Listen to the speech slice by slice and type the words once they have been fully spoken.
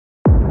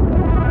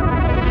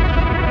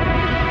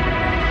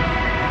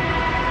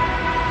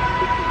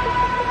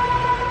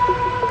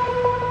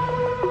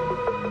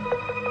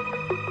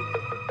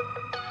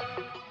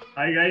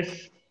Hi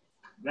guys,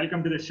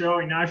 welcome to the show.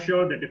 In our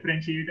show, The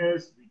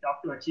Differentiators, we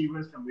talk to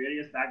achievers from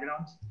various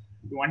backgrounds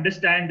to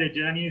understand their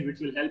journeys,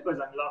 which will help us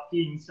unlock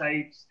key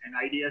insights and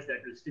ideas that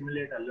will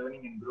stimulate our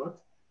learning and growth.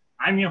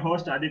 I'm your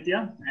host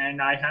Aditya,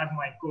 and I have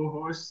my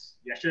co-hosts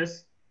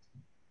Yashas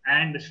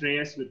and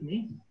Shreyas with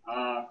me.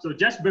 So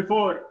just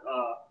before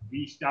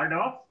we start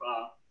off,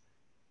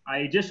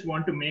 I just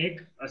want to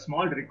make a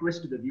small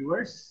request to the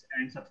viewers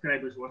and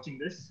subscribers watching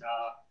this.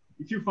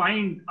 If you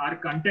find our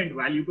content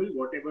valuable,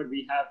 whatever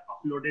we have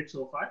uploaded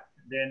so far,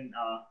 then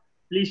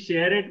please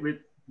share it with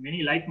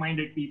many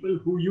like-minded people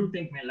who you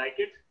think may like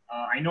it.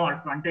 I know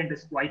our content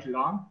is quite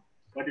long,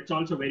 but it's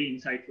also very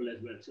insightful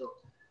as well. So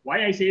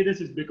why I say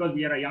this is because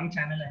we are a young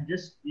channel and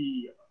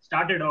we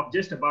started off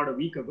just about a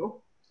week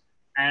ago.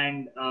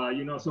 And,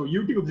 so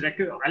YouTube's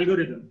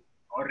algorithm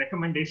or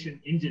recommendation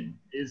engine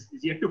is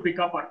yet to pick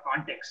up our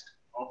context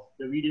of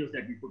the videos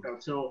that we put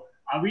out. So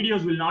our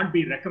videos will not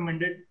be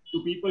recommended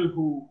to people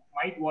who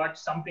might watch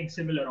something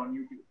similar on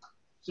YouTube.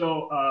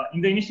 So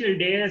in the initial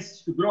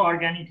days, to grow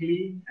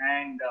organically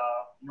and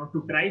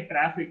to drive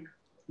traffic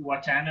to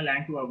our channel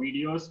and to our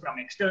videos from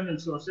external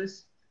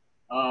sources,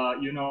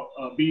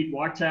 be it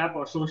WhatsApp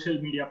or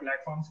social media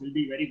platforms, will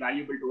be very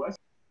valuable to us.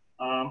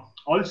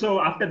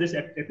 Also, after this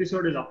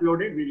episode is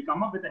uploaded, we will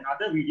come up with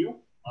another video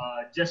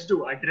just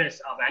to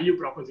address our value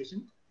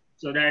proposition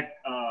so that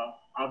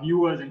our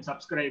viewers and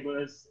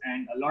subscribers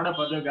and a lot of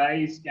other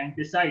guys can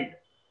decide,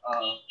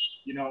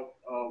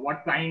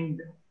 what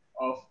kind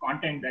of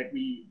content that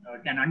we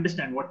can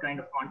understand, what kind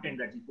of content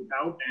that we put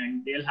out,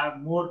 and they'll have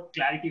more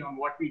clarity on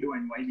what we do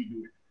and why we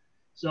do it.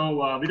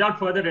 So without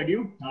further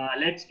ado,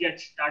 let's get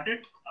started.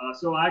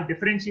 So our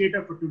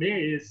differentiator for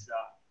today is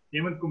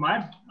Hemanth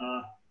Kumar.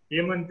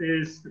 Hemanth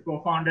is the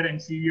co-founder and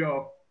CEO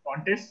of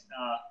Pontis.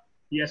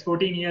 He has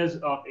 14 years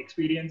of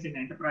experience in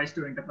enterprise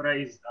to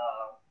enterprise,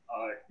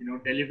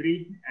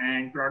 delivery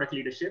and product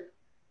leadership.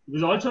 He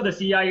was also the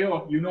CIO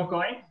of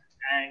Unocoin,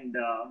 and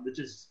which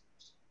is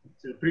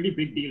a pretty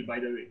big deal, by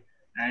the way.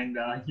 And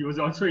he was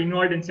also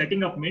involved in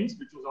setting up Mints,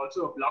 which was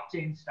also a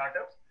blockchain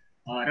startup.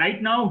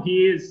 Right now,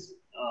 he is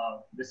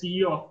the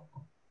CEO of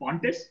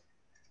Pontis.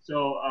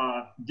 So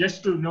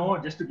just to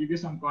give you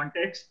some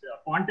context,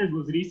 Pontis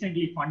was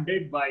recently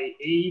funded by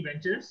AE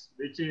Ventures,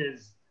 which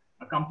is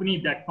a company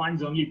that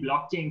funds only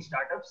blockchain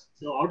startups.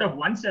 So out of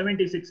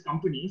 176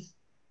 companies,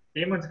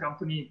 Hemanth's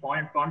company,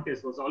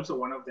 Pontis, was also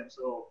one of them.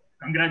 So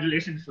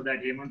congratulations for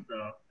that, Hemanth.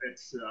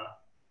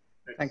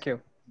 Thank you.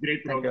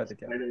 Great progress,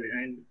 by the way.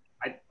 And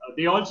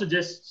they also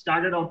just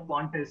started out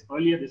Pontis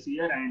earlier this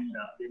year, and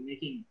they're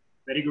making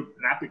very good,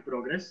 rapid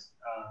progress,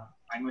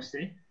 I must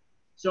say.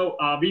 So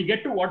we'll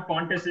get to what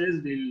Pontis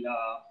is.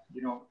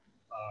 We'll,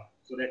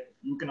 so that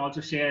you can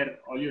also share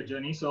all your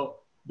journey. So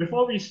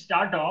before we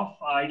start off,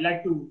 I'd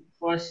like to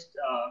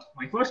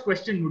my first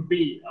question would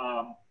be,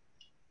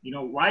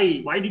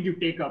 why did you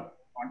take up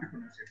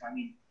entrepreneurship? I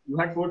mean, you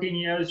had 14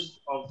 years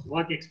of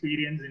work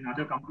experience in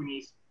other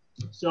companies.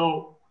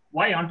 So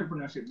why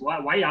entrepreneurship?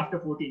 Why after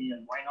 14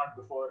 years? Why not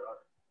before?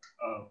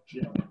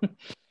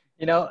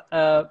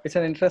 It's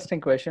an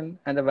interesting question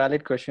and a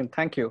valid question.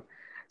 Thank you.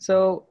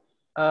 So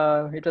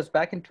it was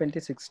back in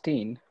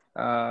 2016.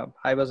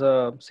 I was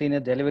a senior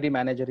delivery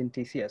manager in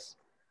TCS.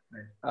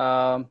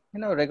 Right.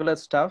 Regular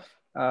stuff,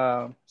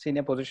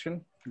 senior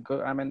position.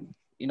 I mean,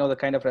 the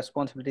kind of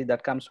responsibility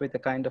that comes with the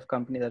kind of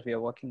company that we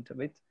are working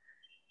with.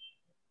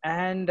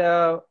 And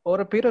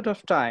over a period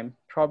of time,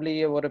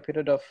 probably over a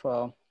period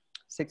of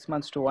 6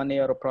 months to 1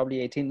 year or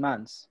probably 18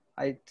 months,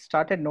 I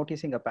started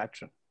noticing a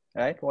pattern,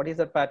 right? What is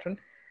that pattern?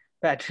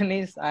 Pattern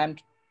is I'm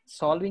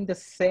solving the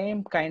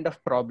same kind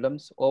of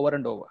problems over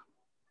and over.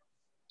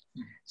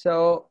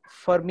 So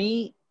for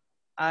me,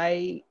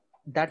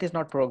 that is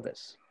not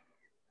progress.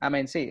 I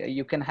mean, see,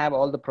 you can have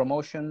all the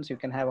promotions, you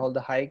can have all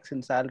the hikes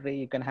in salary,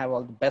 you can have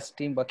all the best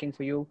team working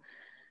for you.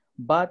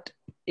 But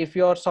if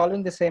you're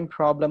solving the same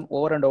problem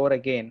over and over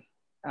again,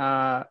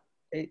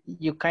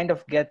 you kind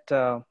of get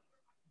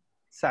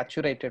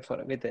saturated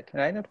with it,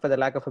 right? For the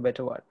lack of a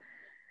better word.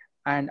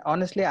 And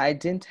honestly, I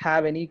didn't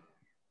have any,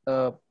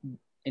 kind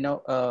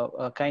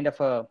of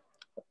a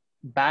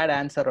bad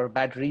answer or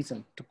bad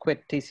reason to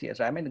quit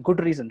TCS. I mean, good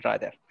reason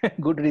rather,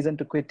 good reason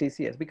to quit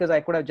TCS, because I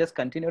could have just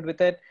continued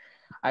with it.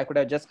 I could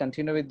have just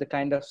continued with the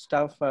kind of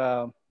stuff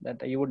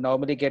that you would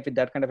normally get with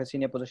that kind of a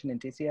senior position in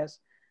TCS.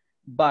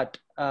 But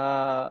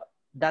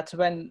that's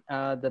when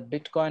the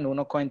Bitcoin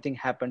Unocoin thing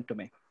happened to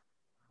me.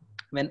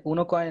 When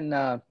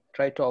Unocoin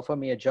tried to offer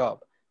me a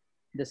job,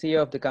 the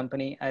CEO of the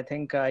company, I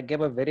think I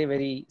gave a very,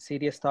 very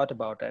serious thought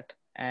about it.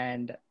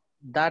 And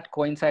that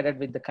coincided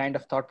with the kind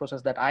of thought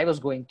process that I was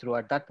going through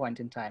at that point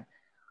in time.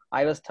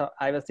 I was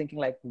thinking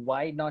like,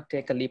 why not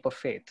take a leap of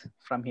faith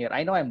from here?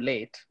 I know I'm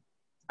late.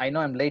 I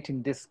know I'm late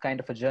in this kind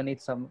of a journey.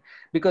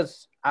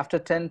 Because after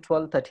 10,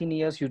 12, 13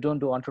 years, you don't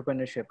do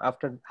entrepreneurship.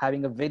 After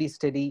having a very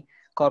steady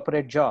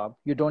corporate job,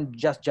 you don't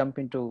just jump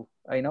into,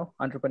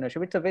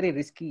 entrepreneurship. It's a very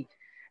risky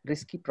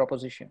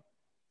proposition.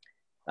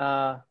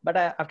 But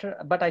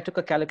I took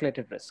a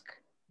calculated risk.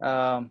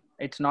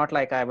 It's not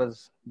like I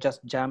was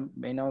just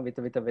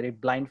with a very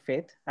blind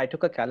faith. I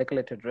took a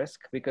calculated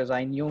risk because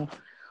I knew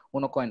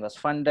UnoCoin was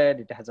funded.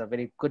 It has a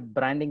very good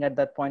branding at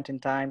that point in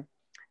time,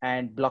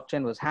 and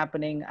blockchain was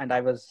happening. And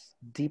I was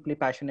deeply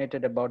passionate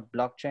about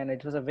blockchain.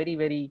 It was a very,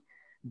 very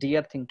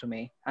dear thing to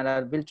me. And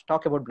I will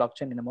talk about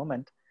blockchain in a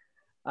moment.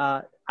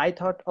 I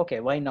thought, okay,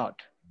 why not?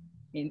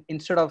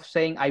 Instead of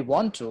saying I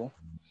want to,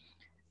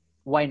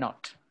 why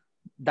not?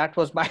 That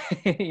was my,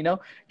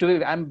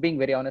 I'm being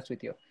very honest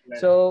with you. Right.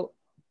 So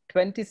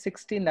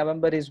 2016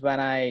 November is when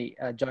I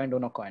joined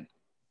UnoCoin.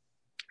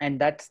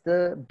 And that's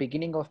the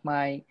beginning of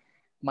my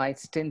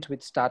stint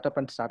with startup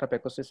and startup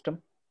ecosystem.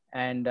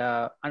 And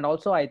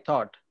also I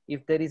thought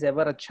if there is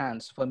ever a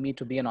chance for me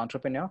to be an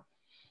entrepreneur,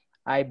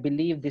 I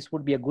believe this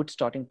would be a good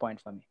starting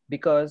point for me,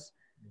 because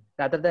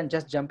rather than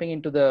just jumping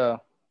into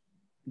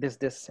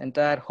this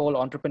entire whole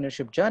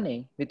entrepreneurship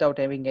journey without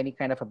having any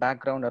kind of a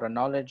background or a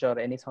knowledge or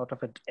any sort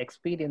of an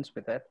experience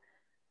with it,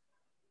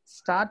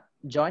 start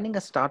joining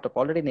a startup,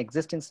 already an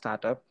existing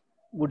startup,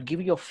 would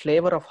give you a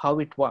flavor of how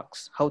it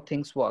works, how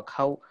things work,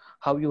 how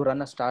you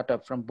run a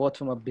startup from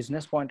a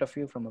business point of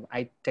view, from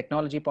a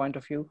technology point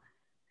of view.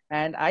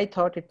 And I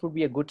thought it would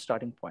be a good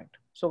starting point.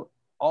 So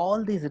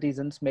all these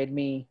reasons made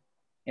me,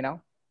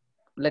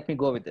 let me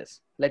go with this.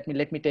 Let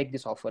me take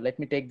this offer. Let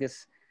me take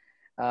this,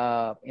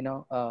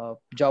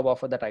 job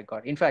offer that I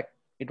got. In fact,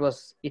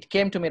 it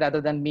came to me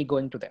rather than me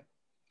going to them.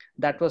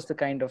 That was the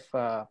kind of,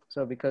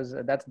 so because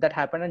that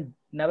happened in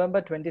November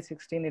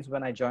 2016 is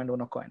when I joined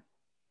UnoCoin.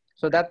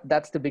 So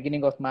that's the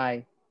beginning of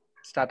my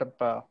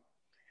startup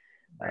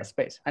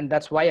space. And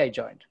that's why I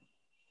joined.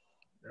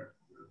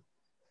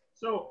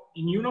 So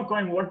in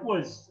UnoCoin, what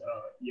was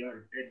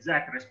your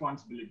exact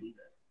responsibility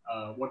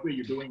there? What were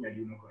you doing at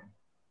UnoCoin?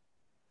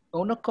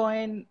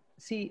 UnoCoin,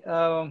 see,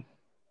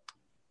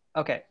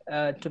 okay,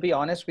 to be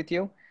honest with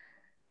you,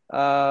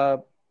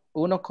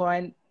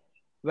 UnoCoin,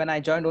 when I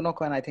joined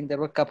UnoCoin, I think there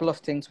were a couple of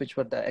things which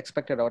were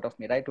expected out of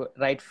me, right?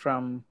 Right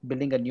from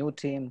building a new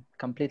team,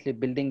 completely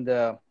building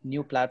the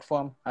new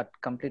platform, a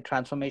complete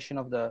transformation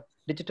of the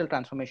digital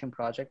transformation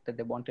project that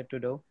they wanted to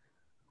do,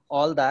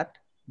 all that.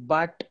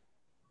 But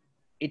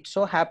it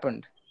so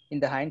happened, in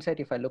the hindsight,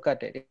 if I look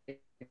at it, it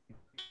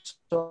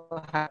so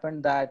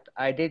happened that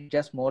I did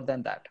just more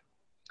than that.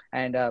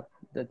 And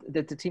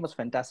the team was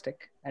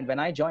fantastic. And when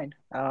I joined,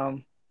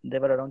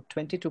 there were around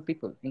 22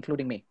 people,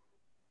 including me,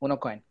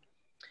 UnoCoin.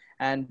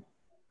 And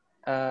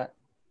at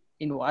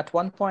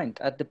one point,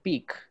 at the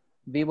peak,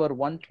 we were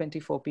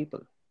 124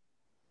 people.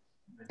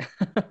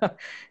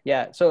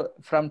 Yeah, so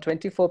from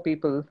 24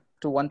 people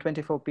to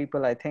 124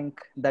 people, I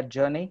think that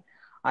journey,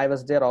 I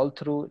was there all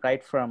through,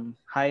 right from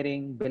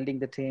hiring, building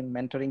the team,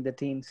 mentoring the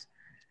teams,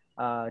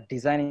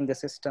 designing the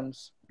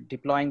systems,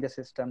 deploying the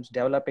systems,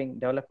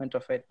 development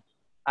of it.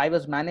 I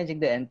was managing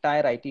the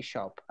entire IT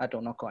shop at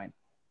UnoCoin,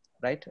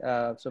 right?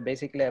 So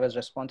basically, I was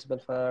responsible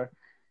for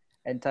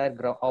entire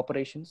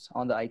operations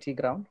on the IT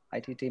ground,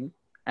 IT team,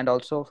 and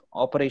also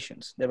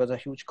operations. There was a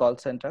huge call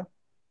center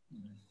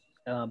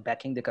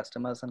backing the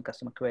customers and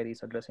customer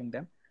queries, addressing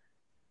them.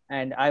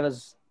 And I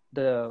was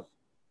the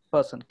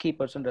key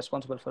person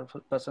responsible for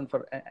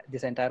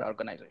this entire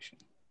organization.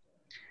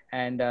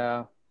 And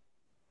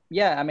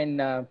yeah, I mean,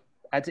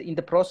 as in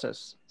the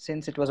process,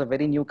 since it was a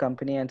very new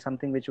company and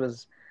something which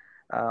was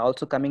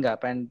also coming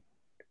up, and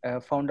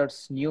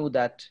founders knew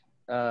that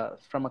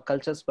from a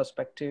culture's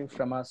perspective,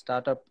 from a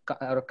startup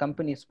or a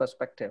company's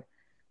perspective,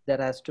 there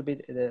has to be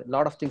a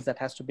lot of things that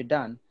has to be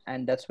done.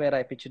 And that's where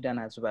I pitched in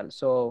as well.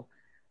 So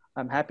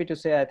I'm happy to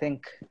say, I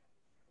think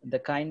the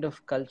kind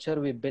of culture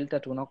we built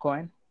at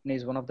UnoCoin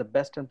is one of the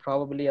best, and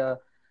probably a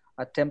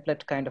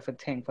template kind of a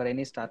thing for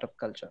any startup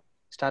culture,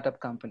 startup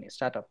company,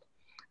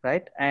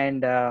 right?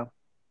 And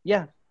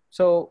yeah,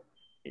 so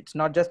it's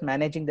not just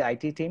managing the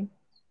IT team,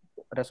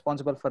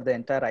 responsible for the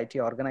entire IT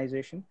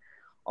organization,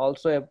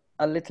 also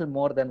a little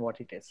more than what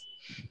it is.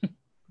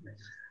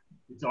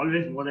 It's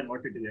always more than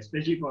what it is,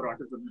 especially for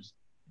entrepreneurs.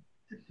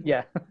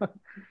 Yeah.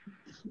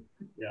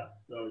 Yeah.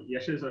 So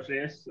Yashish or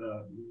Shreyas,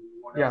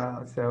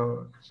 yeah.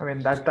 So I mean,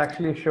 that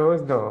actually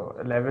shows the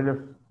level of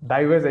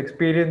diverse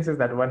experiences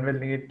that one will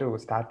need to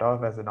start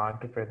off as an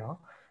entrepreneur.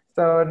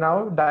 So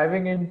now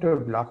diving into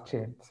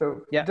blockchain.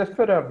 So yeah, just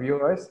for our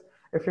viewers,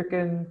 if you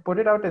can put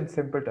it out in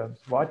simple terms,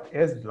 what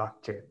is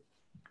blockchain?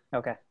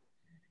 Okay.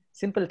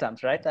 Simple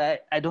terms, right?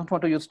 I don't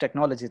want to use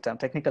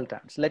technical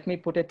terms. Let me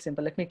put it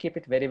simple. Let me keep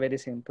it very, very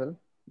simple.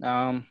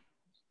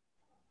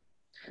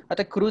 At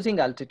a cruising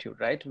altitude,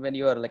 right? When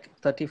you are like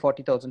 30,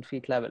 40,000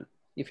 feet level,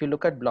 if you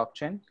look at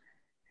blockchain,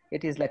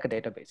 it is like a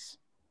database,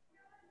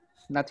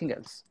 nothing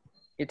else.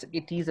 It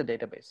is a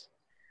database.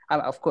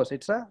 Of course,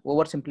 it's a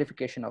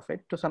oversimplification of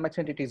it. To some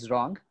extent, it is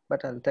wrong,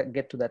 but I'll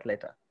get to that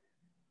later.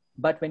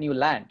 But when you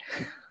land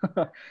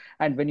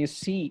and when you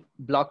see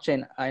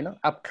blockchain,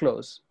 up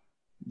close,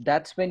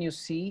 that's when you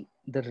see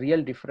the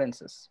real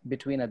differences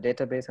between a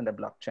database and a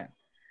blockchain.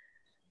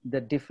 The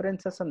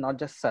differences are not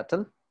just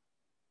subtle,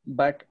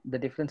 but the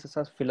differences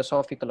are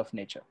philosophical of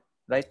nature,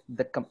 right?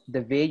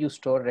 The way you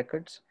store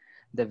records,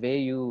 the way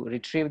you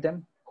retrieve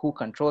them, who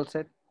controls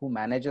it, who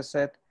manages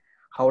it,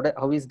 how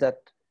is that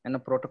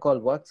protocol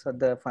works at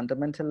the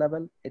fundamental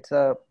level. It's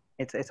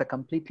a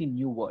completely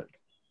new world.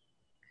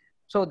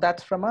 So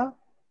that's from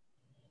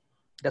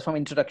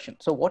introduction.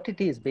 So what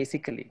it is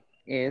basically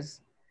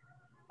is,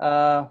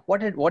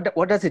 what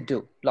does it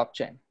do?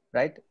 Blockchain,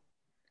 right?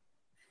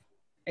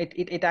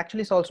 It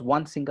actually solves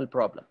one single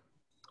problem.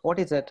 What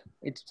is it?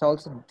 It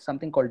solves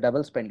something called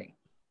double spending.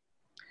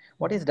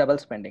 What is double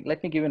spending?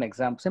 Let me give you an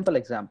example, simple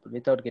example,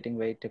 without getting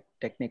very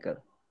technical.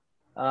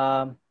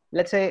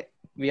 Let's say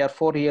we are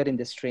 4 here in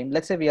this stream.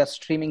 Let's say we are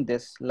streaming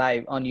this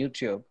live on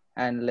YouTube,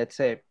 and let's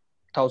say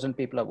 1,000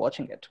 people are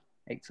watching it,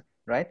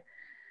 right?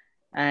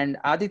 And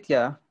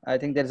Aditya, I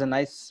think there's a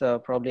nice,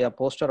 probably a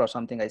poster or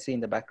something I see in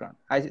the background.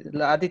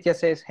 Aditya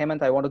says,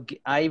 Hemanth,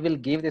 I will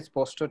give this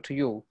poster to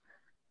you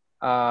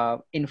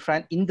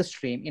in the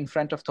stream in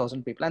front of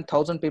 1,000 people, and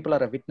 1,000 people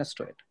are a witness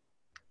to it,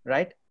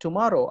 right?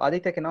 Tomorrow,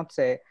 Aditya cannot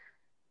say,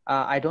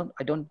 I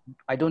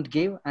don't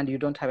give, and you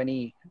don't have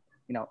any,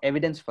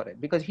 evidence for it,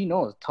 because he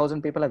knows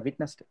 1,000 people have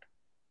witnessed it.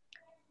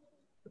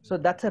 So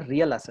that's a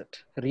real asset,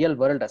 real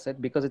world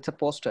asset, because it's a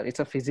poster, it's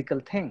a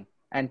physical thing,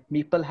 and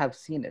people have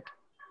seen it.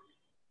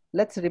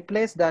 Let's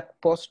replace that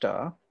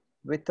poster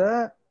with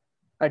a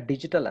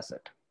digital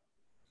asset.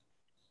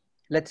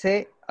 Let's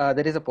say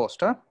there is a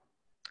poster,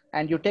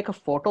 and you take a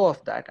photo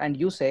of that, and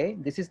you say,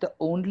 this is the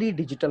only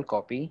digital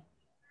copy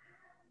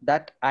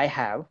that I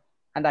have,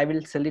 and I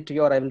will sell it to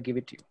you, or I will give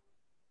it to you.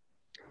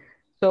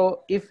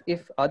 So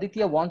if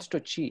Aditya wants to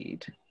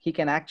cheat, he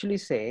can actually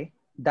say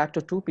that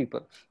to 2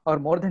 people or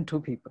more than 2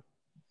 people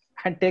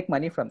and take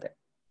money from them,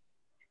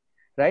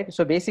 right?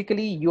 So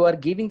basically you are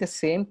giving the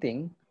same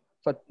thing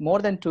for more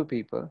than 2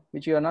 people,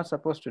 which you are not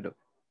supposed to do.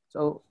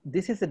 So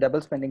this is the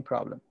double spending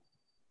problem,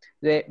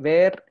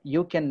 where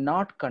you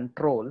cannot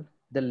control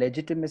the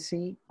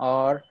legitimacy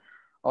or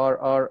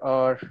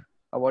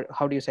what,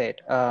 how do you say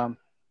it?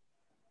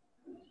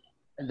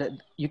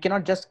 You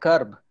cannot just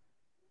curb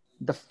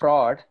the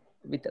fraud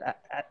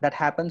that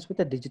happens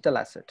with a digital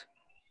asset.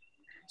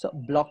 So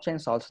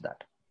blockchain solves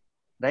that,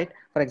 right?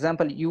 For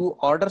example, you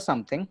order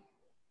something,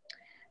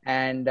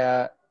 and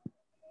a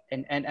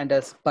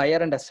buyer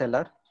and a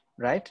seller,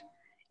 right?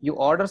 You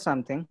order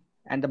something,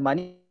 and the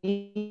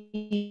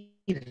money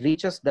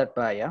reaches that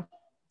buyer,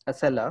 a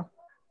seller.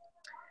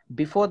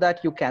 Before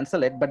that, you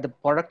cancel it, but the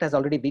product has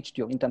already reached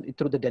you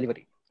through the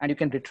delivery, and you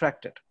can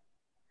retract it.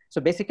 So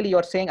basically, you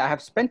are saying, I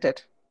have spent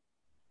it.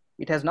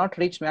 It has not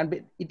reached me,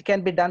 and it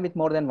can be done with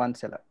more than one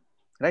seller,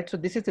 right? So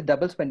this is the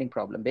double spending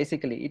problem.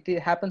 Basically, it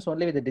happens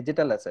only with the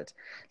digital assets.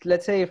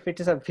 Let's say if it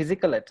is a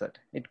physical asset,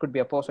 it could be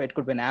a poster, it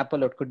could be an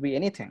Apple, or it could be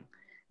anything.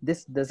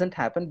 This doesn't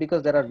happen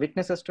because there are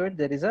witnesses to it.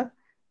 There is a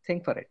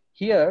thing for it.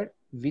 Here,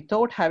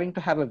 without having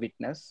to have a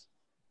witness,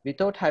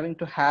 without having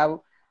to have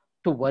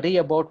to worry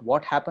about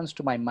what happens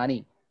to my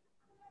money,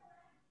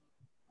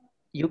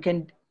 you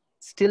can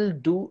still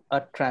do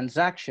a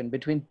transaction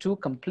between 2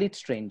 complete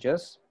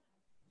strangers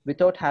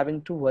without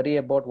having to worry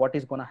about what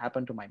is going to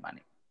happen to my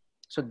money.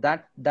 So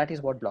that is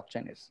what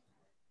blockchain is.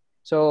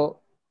 So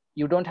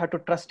you don't have to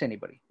trust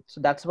anybody. So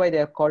that's why they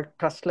are called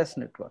trustless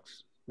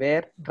networks,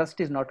 where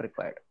trust is not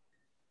required.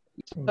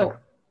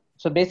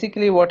 So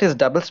basically what is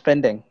double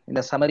spending in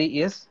a summary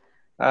is,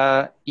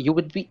 you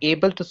would be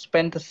able to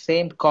spend the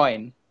same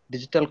coin,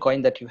 digital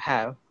coin that you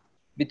have,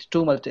 with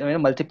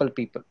multiple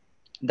people.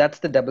 That's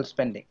the double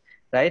spending,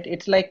 right?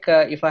 It's like,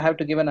 if I have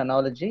to give an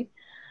analogy,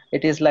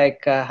 it is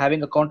like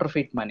having a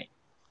counterfeit money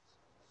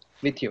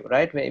with you,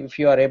 right? If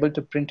you are able to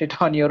print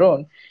it on your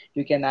own,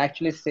 you can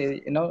actually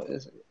say,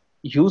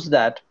 use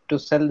that to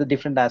sell the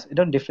different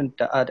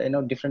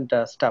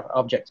stuff,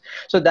 objects.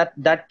 So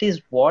that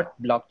is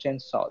what blockchain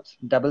solves,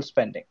 double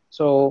spending.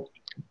 So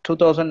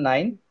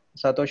 2009,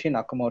 Satoshi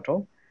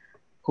Nakamoto,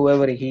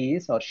 whoever he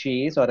is or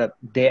she is, or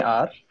they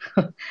are,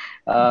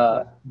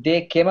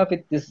 they came up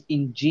with this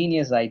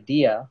ingenious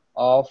idea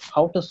of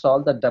how to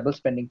solve the double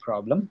spending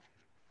problem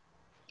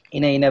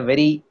in a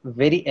very,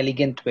 very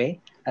elegant way.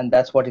 And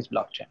that's what is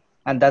blockchain.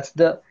 And that's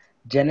the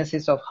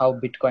genesis of how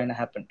Bitcoin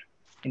happened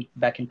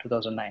back in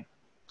 2009.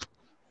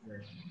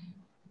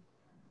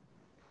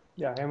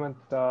 Yeah,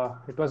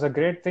 Hemanth, it was a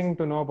great thing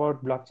to know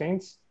about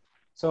blockchains.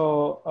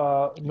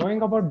 So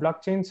knowing about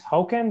blockchains,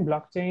 how can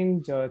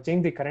blockchain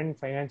change the current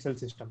financial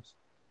systems?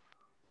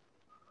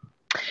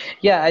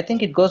 Yeah, I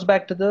think it goes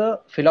back to the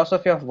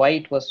philosophy of why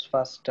it was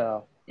first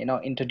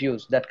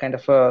introduced, that kind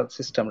of a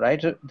system,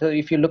 right?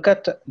 If you look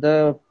at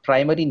the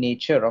primary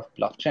nature of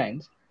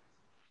blockchains,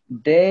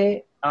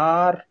 they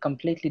are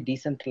completely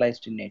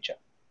decentralized in nature,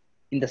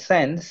 in the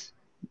sense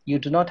you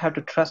do not have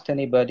to trust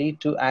anybody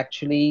to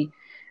actually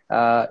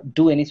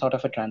do any sort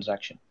of a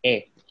transaction,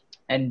 A.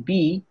 And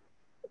B,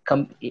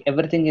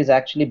 everything is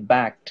actually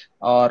backed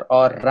or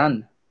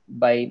run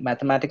by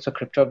mathematics or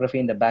cryptography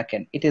in the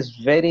backend. It is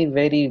very,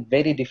 very,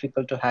 very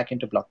difficult to hack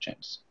into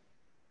blockchains,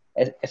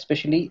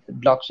 especially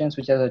blockchains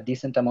which have a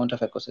decent amount of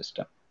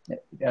ecosystem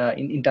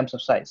in terms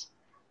of size.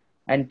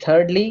 And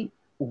thirdly,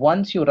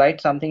 once you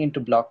write something into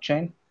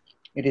blockchain,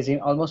 it is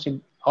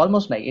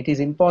almost like it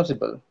is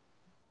impossible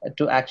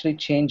to actually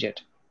change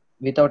it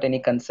without any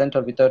consent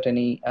or without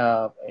any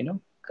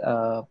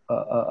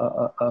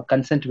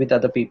consent with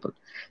other people.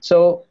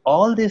 So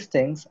all these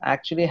things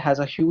actually has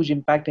a huge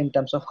impact in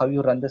terms of how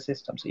you run the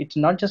systems. It's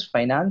not just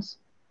finance.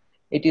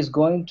 It is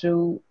going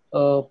to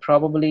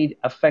probably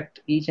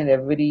affect each and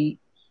every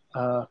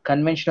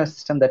conventional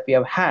system that we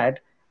have had.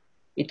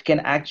 It can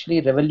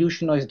actually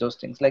revolutionize those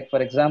things. Like,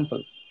 for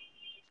example,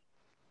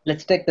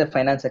 let's take the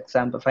finance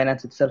example,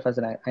 finance itself as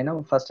an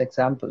first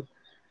example.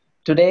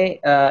 Today,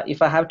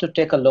 if I have to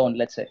take a loan,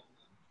 let's say,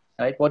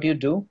 right, what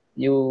do?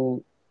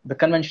 The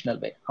conventional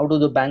way. How do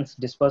the banks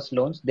disperse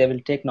loans? They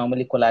will take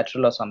normally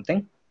collateral or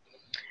something,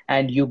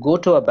 and you go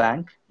to a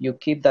bank, you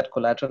keep that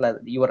collateral as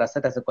your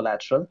asset as a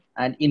collateral,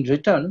 and in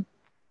return,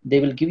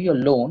 they will give you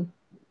a loan,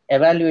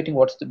 evaluating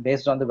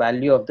based on the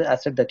value of the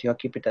asset that you have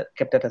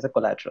kept it as a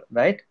collateral,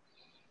 right?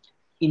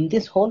 In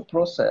this whole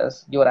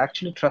process, you are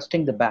actually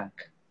trusting the bank.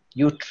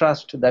 You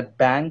trust that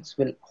banks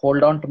will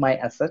hold on to my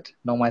asset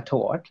no matter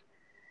what.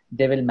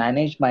 They will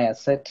manage my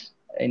asset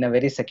in a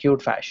very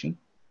secured fashion.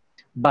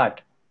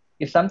 But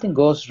if something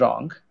goes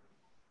wrong,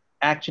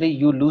 actually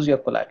you lose your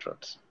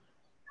collaterals,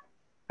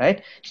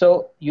 right?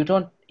 So you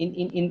don't,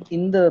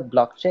 in the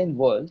blockchain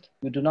world,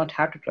 you do not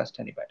have to trust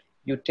anybody.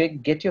 You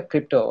get your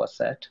crypto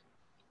asset,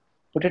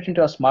 put it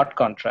into a smart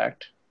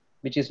contract,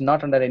 which is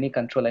not under any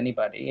control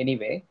anybody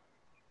anyway,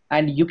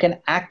 and you can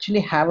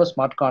actually have a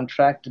smart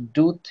contract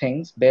do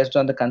things based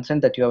on the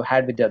consent that you have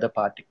had with the other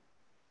party.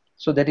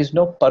 So there is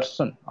no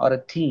person or a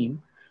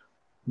team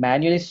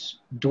manually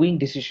doing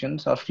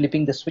decisions or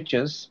flipping the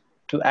switches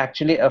to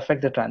actually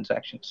affect the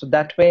transaction. So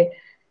that way,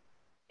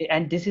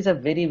 and this is a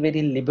very,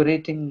 very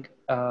liberating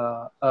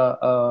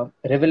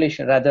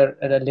revelation, rather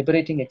a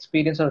liberating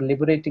experience or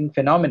liberating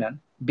phenomenon,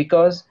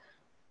 because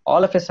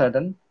all of a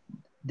sudden,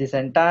 this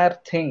entire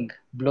thing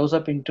blows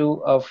up into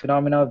a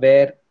phenomena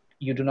where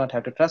you do not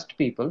have to trust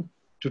people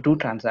to do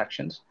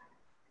transactions.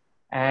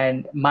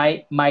 And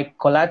my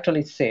collateral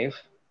is safe,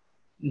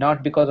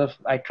 not because of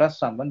I trust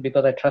someone,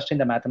 because I trust in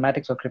the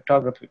mathematics or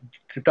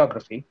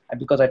cryptography, and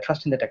because I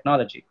trust in the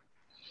technology.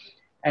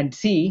 And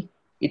C,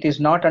 it is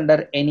not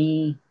under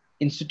any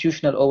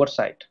institutional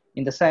oversight,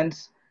 in the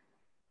sense,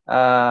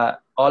 all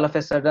of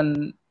a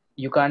sudden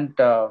you can't,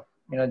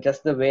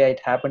 just the way it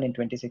happened in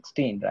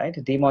 2016, right?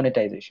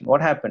 Demonetization.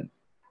 What happened?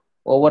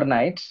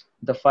 Overnight,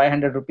 the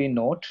 500 rupee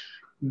note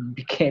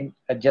became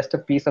just a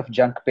piece of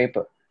junk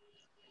paper.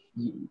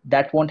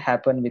 That won't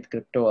happen with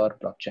crypto or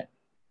blockchain.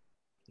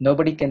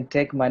 Nobody can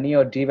take money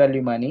or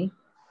devalue money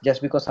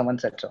just because someone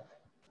said so.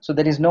 So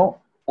there is no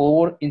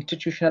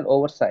institutional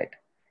oversight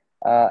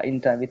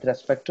with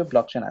respect to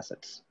blockchain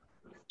assets.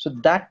 So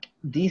that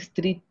these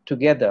three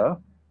together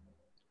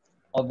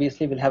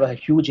obviously will have a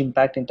huge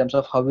impact in terms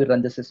of how we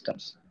run the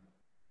systems,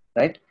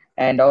 right?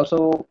 And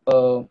also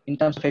in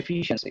terms of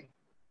efficiency.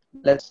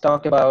 Let's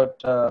talk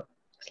about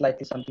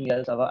slightly something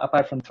else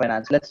apart from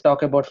finance. Let's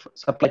talk about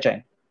supply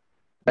chain,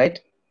 right?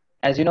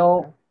 As you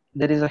know,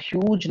 there is a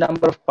huge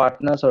number of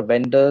partners or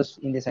vendors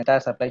in this entire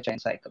supply chain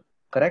cycle,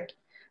 correct?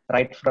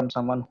 Right from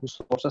someone who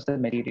sources the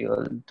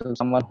material to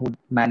someone who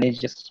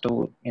manages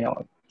to,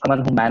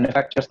 someone who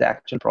manufactures the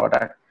actual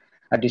product,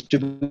 a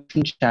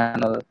distribution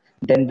channel,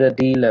 then the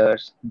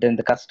dealers, then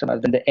the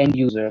customers, then the end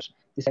users.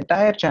 This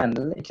entire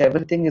channel,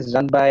 everything is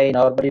run by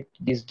normally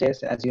these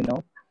days, as you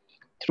know,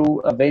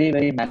 through a very,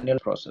 very manual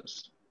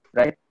process,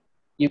 right?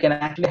 You can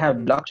actually have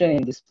blockchain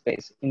in this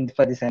space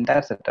for this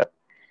entire setup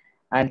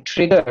and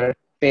trigger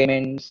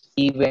payments,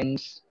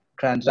 events,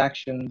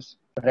 transactions,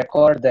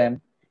 record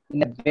them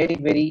in a very,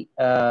 very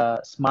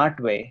smart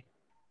way,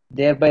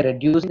 thereby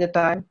reducing the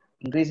time,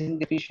 increasing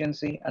the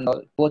efficiency, and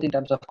all, both in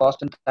terms of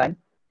cost and time,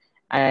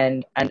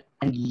 and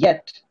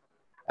yet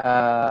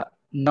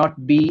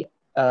not be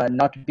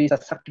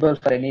susceptible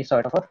for any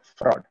sort of a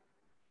fraud.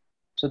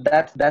 So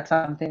that's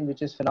something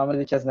which is phenomenal,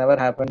 which has never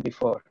happened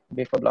before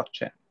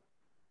blockchain.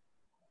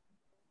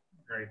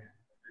 Right.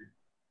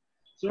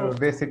 So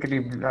basically,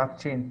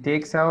 blockchain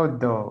takes out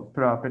the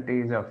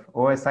properties of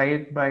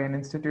oversight by an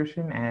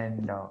institution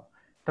and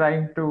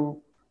trying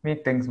to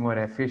make things more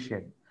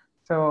efficient.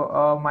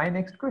 So my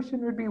next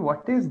question would be,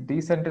 what is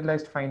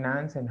decentralized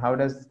finance and how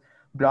does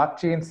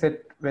blockchain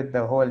sit with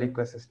the whole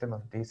ecosystem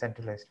of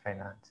decentralized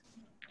finance?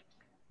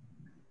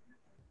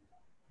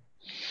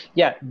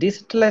 Yeah,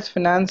 decentralized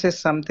finance is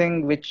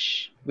something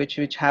which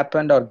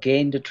happened or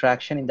gained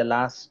traction in the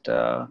last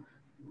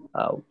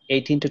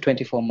 18 to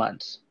 24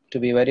 months. To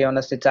be very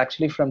honest, it's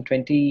actually from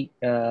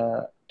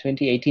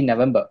 2018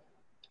 November,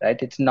 right?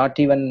 It's not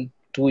even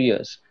 2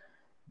 years.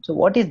 So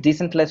what is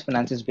decentralized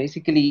finance is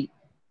basically,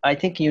 I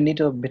think you need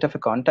a bit of a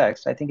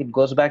context. I think it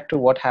goes back to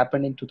what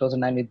happened in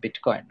 2009 with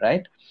Bitcoin,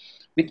 right?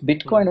 With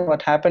Bitcoin,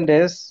 what happened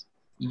is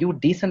you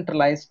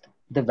decentralized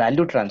the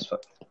value transfer.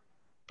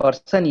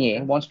 Person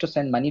A wants to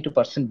send money to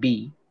person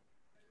B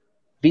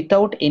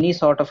without any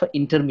sort of an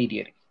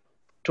intermediary.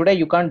 Today,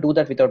 you can't do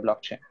that without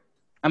blockchain.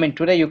 I mean,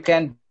 today you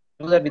can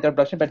do that without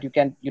blockchain, but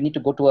you need to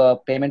go to a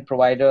payment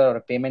provider or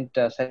a payment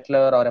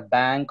settler or a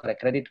bank or a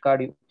credit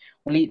card.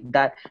 Only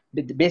that,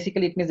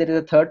 basically, it means there is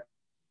a third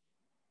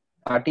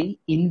party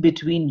in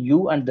between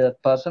you and the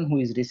person who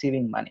is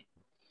receiving money.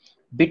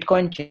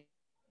 Bitcoin changed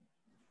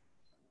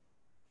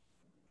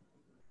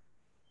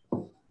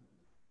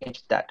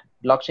that.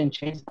 Blockchain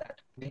changed that.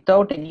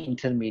 Without any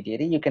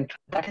intermediary, you can.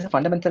 That is a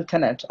fundamental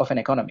tenet of an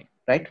economy,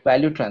 right?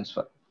 Value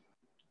transfer.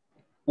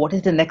 What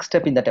is the next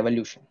step in that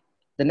evolution?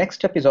 The next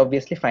step is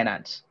obviously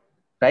finance,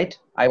 right?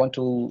 I want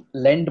to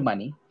lend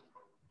money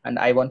and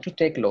I want to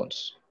take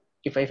loans.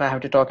 If I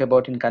have to talk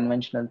about in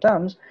conventional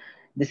terms,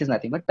 this is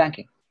nothing but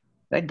banking,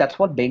 right? That's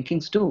what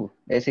bankings do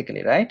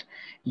basically, right?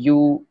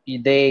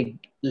 They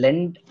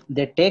lend,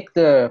 they take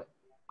the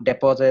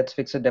deposits,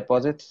 fixed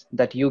deposits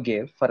that you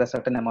give for a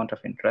certain amount of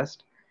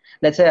interest.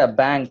 Let's say a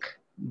bank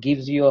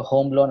gives you a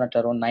home loan at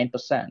around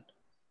 9%,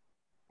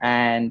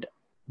 and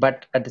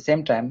but at the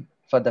same time,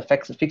 for the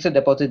fixed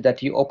deposit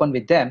that you open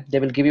with them, they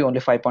will give you only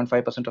 5.5%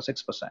 or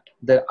 6%.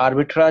 The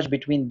arbitrage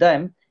between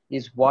them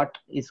is what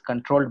is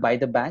controlled by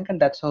the bank,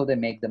 and that's how they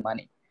make the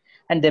money.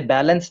 And they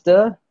balance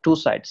the two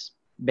sides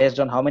based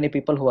on how many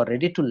people who are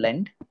ready to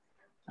lend,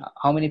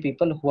 how many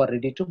people who are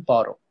ready to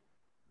borrow,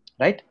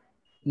 right?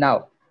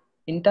 Now,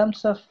 in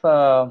terms of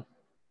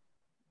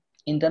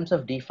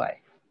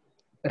DeFi,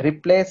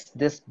 replace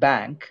this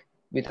bank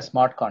with a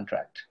smart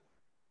contract.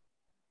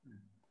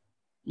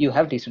 You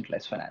have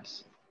decentralized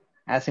finance.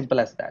 As simple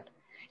as that.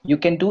 You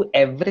can do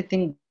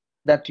everything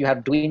that you are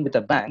doing with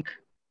a bank,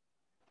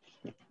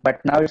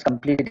 but now it's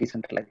completely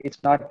decentralized.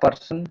 It's not a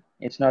person,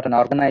 it's not an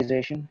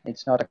organization,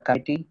 it's not a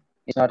committee,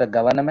 it's not a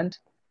government,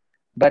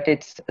 but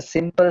it's a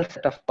simple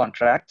set of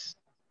contracts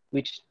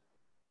which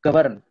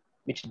govern,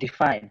 which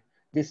define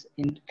this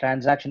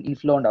transaction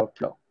inflow and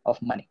outflow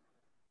of money.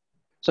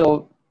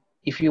 So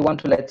if you want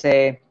to, let's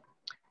say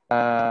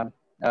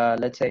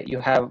you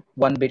have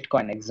one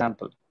Bitcoin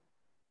example,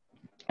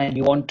 and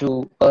you want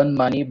to earn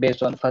money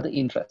based on further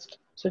interest.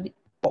 So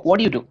what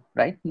do you do,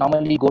 right?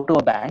 Normally you go to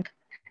a bank,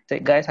 say,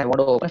 guys, I want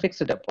to open a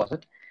fixed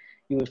deposit.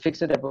 You will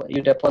fix it,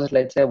 you deposit,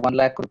 let's say 1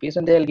 lakh rupees,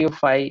 and they'll give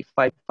 5%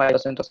 or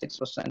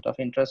 6% of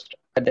interest.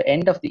 At the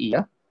end of the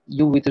year,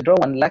 you withdraw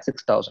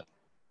 1,06,000,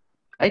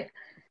 right?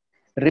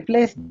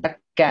 Replace that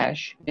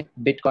cash with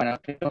Bitcoin or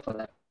crypto for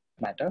that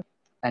matter,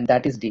 and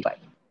that is DeFi.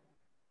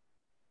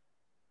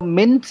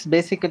 Mints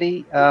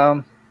basically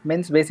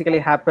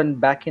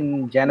happened back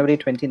in January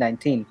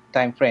 2019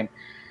 timeframe,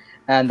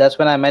 and that's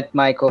when I met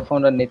my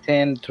co-founder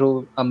Nitin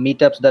through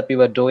meetups that we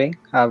were doing.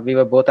 We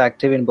were both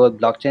active in both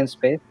blockchain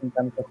space in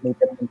terms of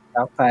meetups and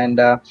stuff, and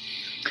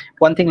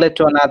one thing led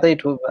to another.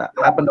 It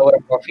happened over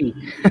a coffee,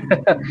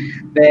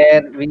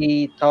 where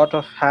we thought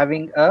of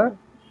having a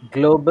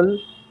global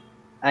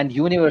and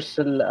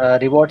universal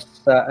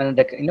rewards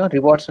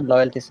rewards and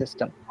loyalty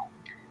system.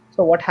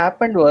 So what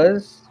happened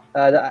was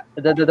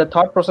the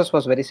thought process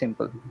was very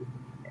simple,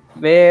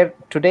 where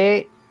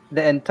today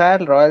the entire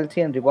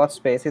loyalty and reward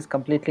space is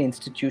completely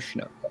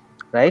institutional,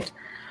 right?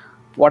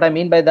 What I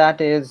mean by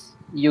that is,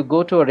 you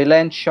go to a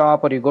Reliance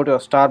shop, or you go to a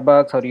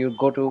Starbucks, or you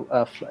go to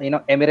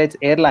Emirates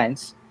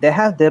Airlines. They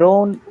have their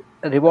own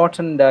rewards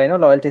and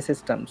loyalty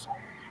systems,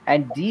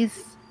 and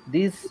these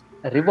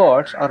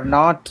rewards are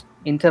not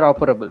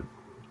interoperable.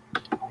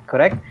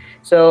 Correct.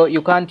 So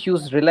you can't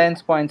use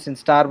Reliance points in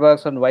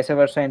Starbucks, or vice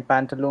versa in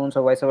Pantaloons,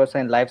 or vice versa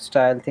in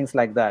Lifestyle, things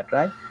like that,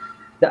 right?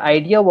 The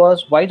idea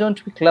was, why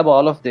don't we club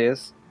all of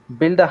this,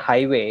 build a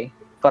highway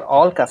for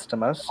all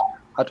customers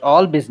at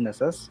all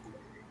businesses,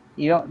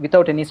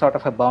 without any sort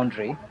of a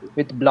boundary,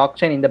 with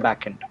blockchain in the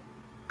backend,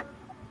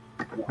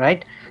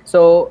 right?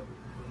 So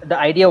the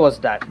idea was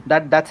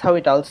that's how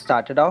it all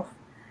started off,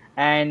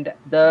 and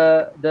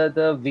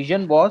the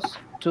vision was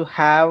to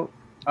have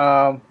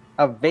a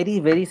very,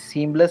 very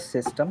seamless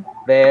system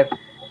where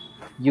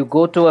you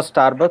go to a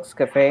Starbucks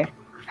cafe,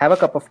 have a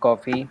cup of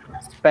coffee,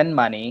 spend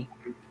money,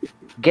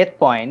 get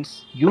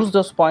points, use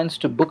those points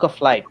to book a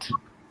flight,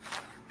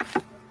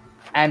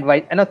 and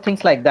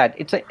things like that.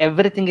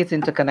 Everything is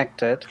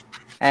interconnected,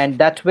 and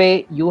that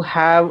way you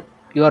are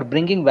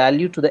bringing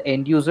value to the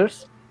end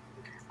users,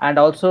 and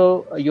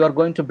also you are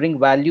going to bring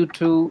value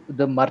to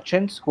the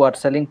merchants who are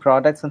selling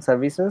products and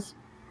services,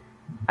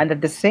 and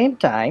at the same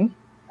time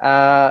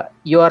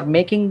you are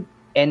making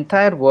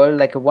entire world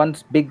like a one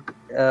big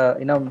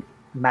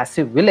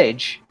massive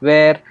village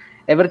where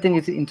everything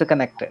is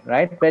interconnected,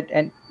 right? But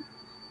and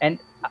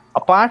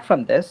apart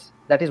from this,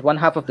 that is one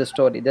half of the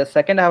story. The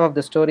second half of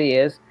the story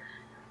is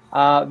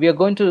we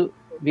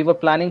were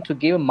planning to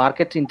give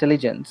market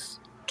intelligence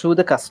to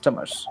the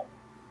customers,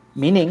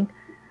 meaning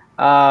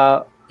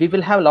we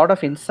will have a lot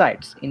of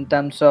insights in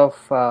terms of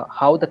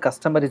how the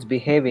customer is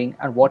behaving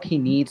and what he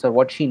needs or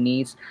what she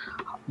needs,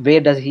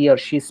 where does he or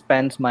she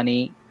spends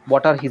money,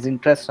 what are his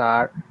interests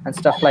are, and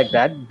stuff like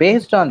that.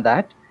 Based on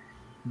that,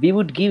 we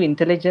would give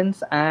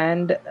intelligence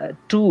and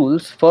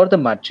tools for the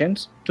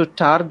merchants to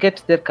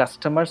target their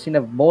customers in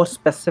a more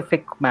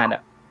specific manner.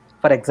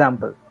 For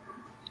example,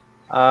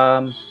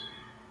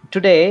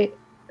 today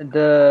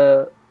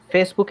the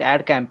Facebook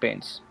ad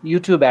campaigns,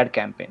 YouTube ad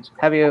campaigns,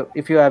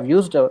 if you have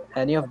used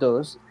any of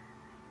those,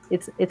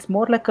 it's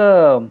more like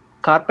a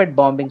carpet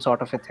bombing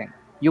sort of a thing.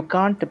 You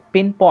can't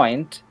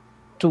pinpoint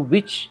to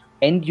which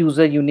end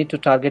user you need to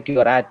target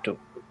your ad to.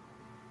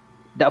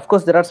 Of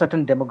course, there are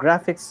certain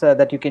demographics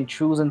that you can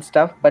choose and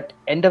stuff, but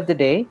end of the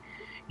day,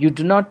 you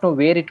do not know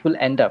where it will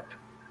end up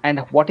and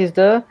what is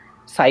the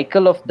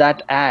cycle of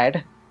that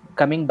ad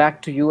coming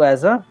back to you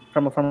as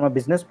from a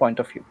business point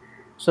of view.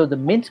 So the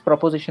Mint's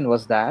proposition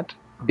was that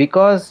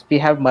because we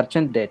have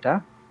merchant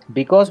data,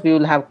 because we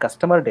will have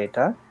customer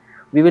data,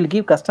 we will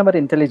give customer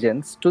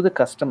intelligence to the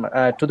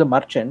customer, to the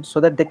merchant, so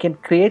that they can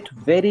create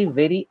very,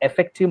 very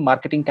effective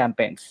marketing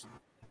campaigns,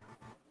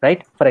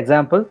 right? For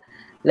example,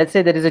 let's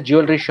say there is a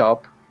jewelry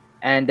shop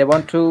and they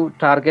want to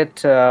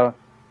target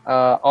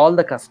all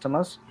the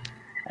customers,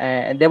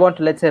 and they want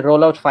to, let's say,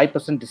 roll out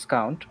 5%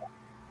 discount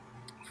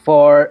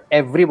for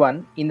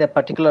everyone in the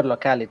particular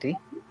locality,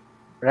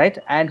 right?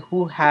 And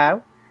who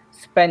have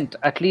spent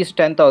at least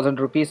 10,000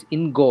 rupees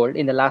in gold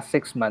in the last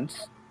 6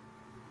 months,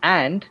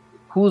 and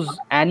whose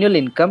annual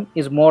income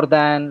is more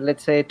than,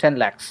 let's say, 10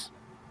 lakhs.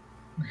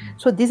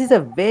 So this is a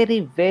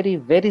very, very,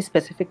 very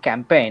specific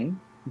campaign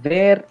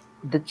where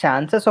the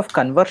chances of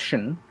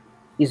conversion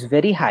is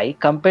very high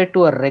compared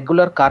to a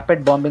regular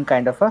carpet bombing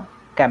kind of a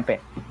campaign,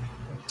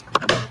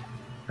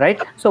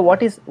 right? So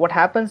what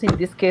happens in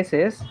this case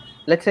is,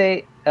 let's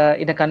say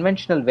in a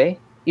conventional way,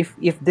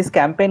 if this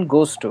campaign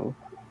goes to,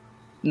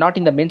 not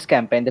in the Mint's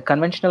campaign, the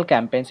conventional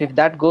campaigns, if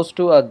that goes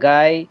to a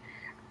guy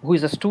who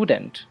is a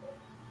student,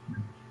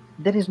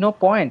 there is no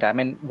point. I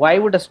mean, why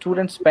would a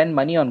student spend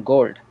money on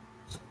gold?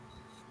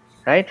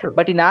 Right? Sure.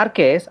 But in our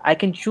case, I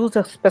can choose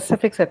a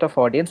specific set of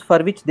audience for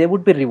which they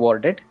would be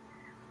rewarded,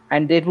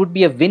 and there would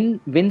be a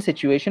win-win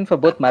situation for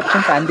both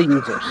merchants and the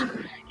users.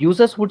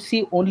 Users would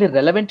see only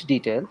relevant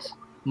details.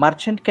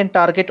 Merchant can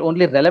target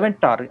only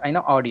relevant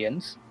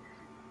audience.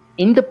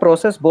 In the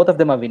process, both of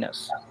them are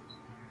winners.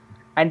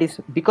 And it's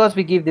because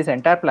we give this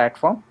entire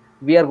platform,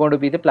 we are going to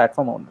be the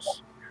platform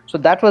owners. So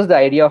that was the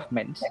idea of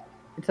Mint.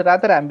 It's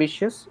rather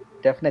ambitious,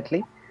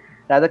 definitely,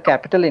 rather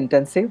capital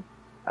intensive.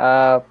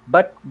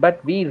 But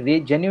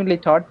we genuinely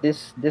thought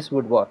this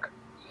would work,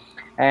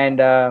 and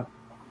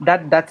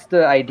that's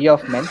the idea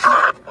of Mint.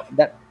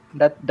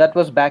 That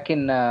was back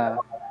in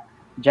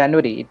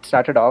January. It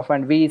started off,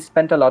 and we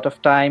spent a lot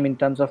of time in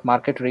terms of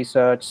market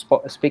research,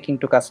 speaking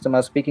to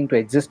customers, speaking to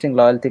existing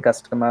loyalty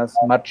customers,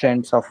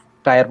 merchants of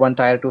tier 1,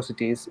 tier 2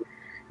 cities.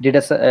 Did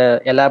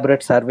a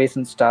elaborate surveys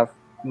and stuff.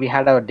 We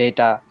had our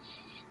data,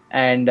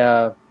 and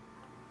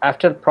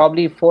after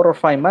probably 4 or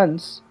 5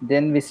 months,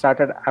 then we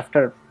started,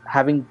 after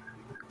having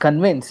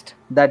convinced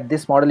that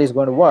this model is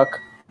going to work,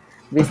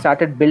 we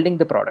started building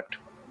the product.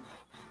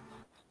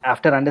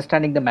 After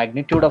understanding the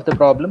magnitude of the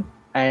problem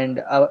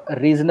and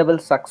reasonable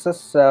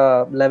success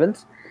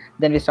levels,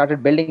 then we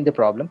started building the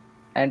problem,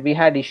 and we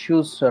had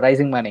issues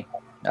raising money,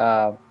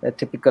 a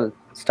typical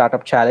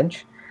startup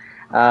challenge.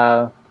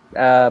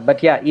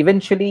 But yeah,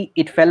 eventually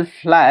it fell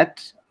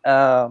flat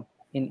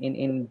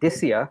in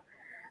this year,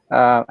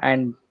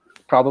 and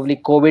probably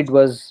COVID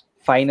was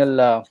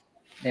final,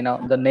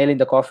 the nail in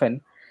the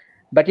coffin.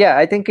 But yeah,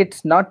 I think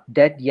it's not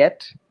dead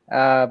yet.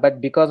 But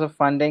because of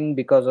funding,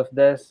 because of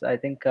this, I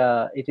think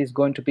it is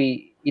going to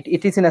be,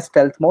 it is in a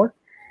stealth mode,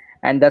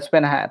 and that's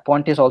when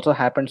Pontis also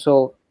happened.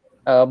 So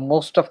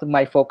most of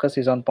my focus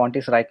is on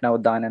Pontis right now,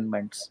 Dan and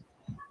Mints.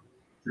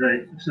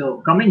 Right.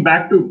 So coming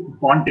back to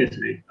Pontis,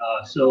 right?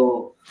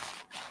 So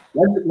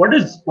what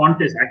does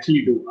Pontis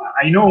actually do?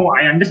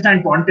 I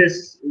understand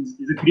Pontis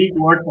is a Greek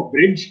word for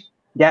bridge.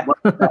 Yeah.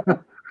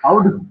 But,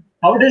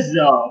 how does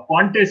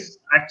Pontis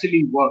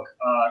actually work?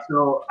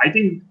 So I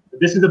think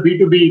this is a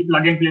B2B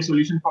plug and play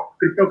solution for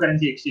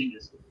cryptocurrency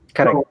exchanges.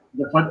 Correct.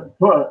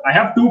 So I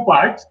have 2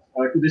 parts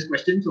to this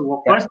question.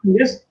 So first thing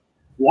is,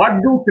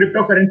 what do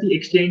cryptocurrency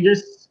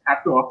exchanges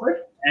have to offer?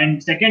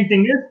 And second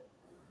thing is,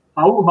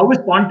 how is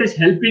Pontis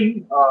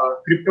helping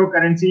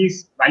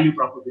cryptocurrencies value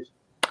proposition?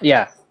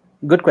 Yeah,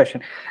 good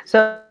question.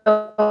 So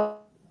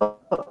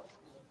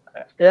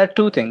there are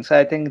 2 things.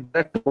 I think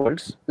there are 2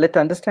 words. Let's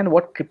understand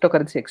what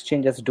cryptocurrency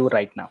exchanges do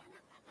right now.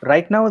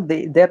 Right now,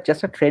 they're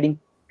just a trading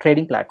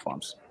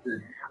platforms.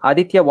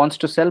 Aditya wants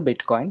to sell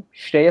Bitcoin.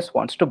 Shreyas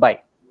wants to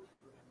buy.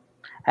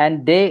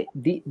 And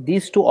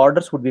these 2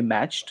 orders would be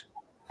matched,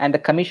 and the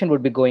commission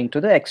would be going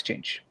to the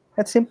exchange.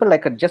 That's simple,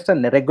 like just a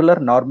regular,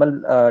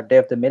 normal day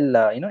of the mill,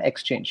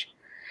 exchange.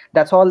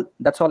 That's all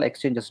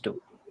exchanges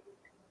do.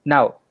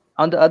 Now,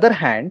 on the other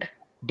hand,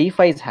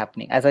 DeFi is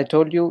happening. As I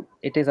told you,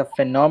 it is a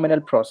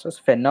phenomenal process,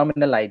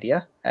 phenomenal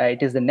idea.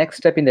 It is the next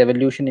step in the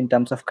evolution in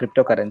terms of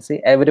cryptocurrency.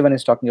 Everyone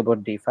is talking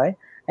about DeFi,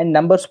 and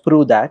numbers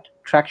prove that.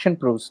 Traction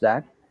proves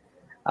that.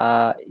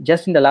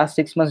 Just in the last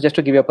 6 months, just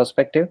to give you a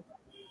perspective,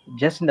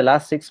 just in the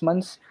last 6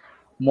 months,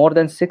 more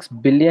than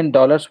 $6 billion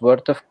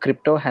worth of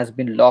crypto has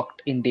been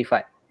locked in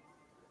DeFi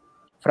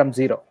from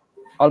zero,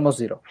 almost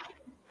zero.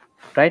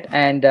 Right,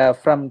 and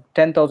from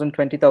 10,000,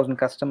 20,000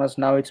 customers,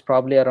 now it's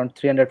probably around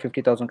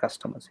 350,000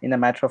 customers in a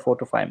matter of 4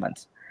 to 5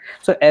 months.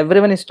 So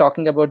everyone is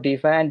talking about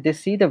DeFi, and they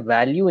see the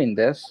value in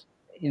this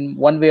in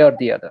one way or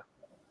the other.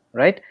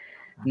 Right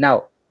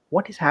now,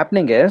 what is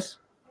happening is,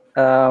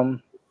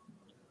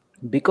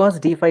 because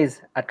DeFi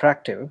is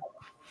attractive,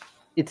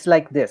 it's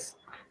like this.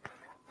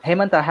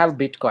 Hemanth, I have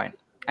Bitcoin.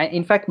 And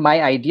in fact,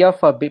 my idea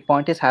for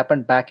Pontis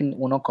happened back in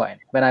UnoCoin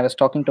when I was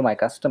talking to my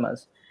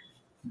customers.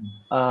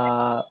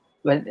 Well,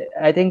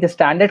 I think the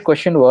standard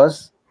question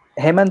was,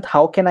 Hemanth,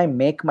 how can I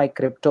make my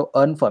crypto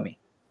earn for me?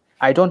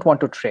 I don't want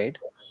to trade.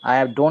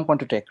 I don't want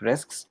to take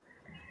risks.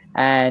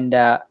 And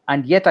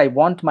yet I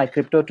want my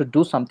crypto to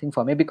do something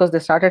for me, because they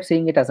started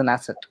seeing it as an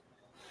asset.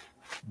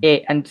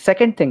 And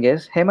second thing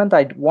is, Hemanth,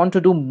 I want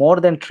to do more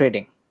than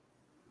trading.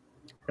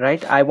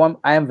 Right? I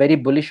am very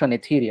bullish on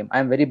Ethereum. I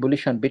am very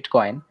bullish on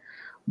Bitcoin,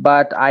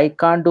 but I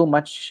can't do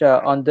much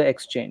on the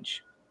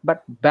exchange.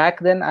 But back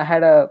then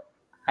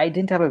I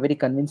didn't have a very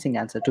convincing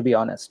answer, to be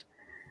honest.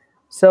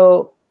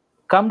 So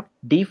come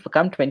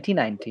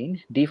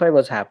 2019, DeFi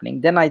was happening.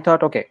 Then I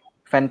thought, okay,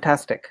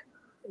 fantastic.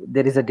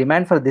 There is a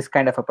demand for this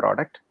kind of a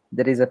product.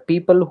 There is a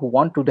people who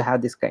want to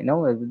have this kind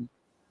of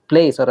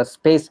place or a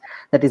space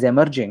that is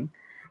emerging,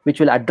 which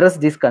will address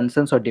these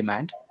concerns or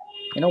demand.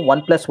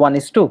 1 + 1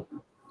 is 2.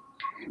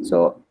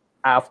 So,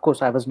 of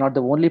course, I was not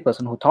the only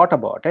person who thought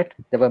about it.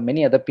 There were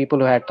many other people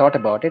who had thought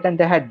about it, and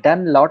they had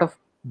done a lot of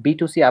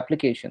B2C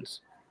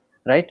applications,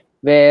 right?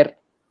 Where,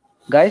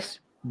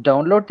 guys,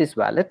 download this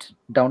wallet,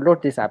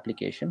 download this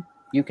application.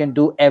 You can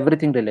do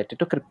everything related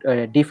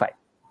to DeFi.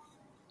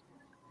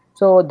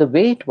 So the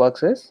way it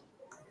works is,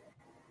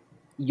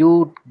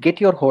 you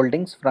get your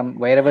holdings from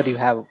wherever you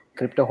have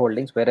crypto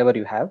holdings, wherever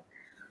you have,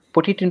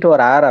 put it into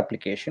our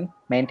application,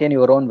 maintain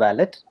your own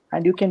wallet,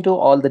 and you can do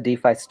all the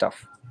DeFi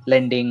stuff.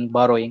 Lending,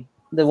 borrowing,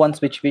 the ones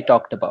which we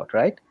talked about,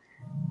 right?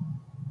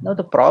 Now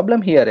the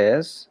problem here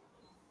is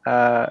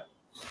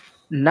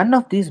none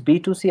of these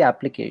B2C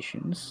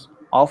applications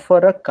offer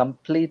a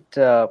complete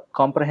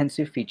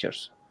comprehensive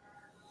features.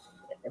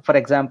 For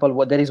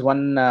example, there is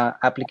one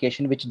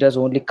application which does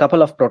only a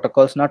couple of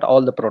protocols, not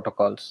all the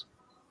protocols.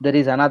 There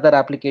is another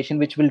application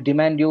which will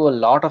demand you a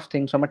lot of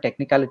things from a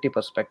technicality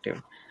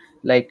perspective.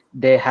 Like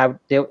they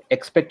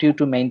expect you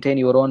to maintain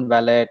your own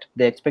wallet,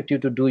 they expect you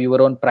to do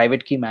your own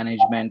private key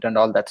management and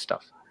all that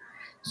stuff.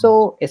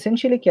 So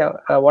essentially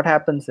what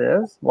happened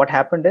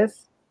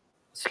is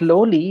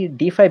slowly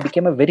DeFi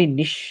became a very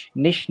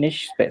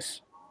niche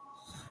space.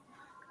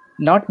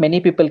 Not many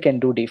people can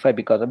do DeFi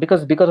because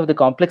of the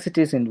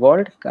complexities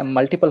involved,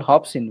 multiple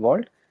hops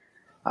involved.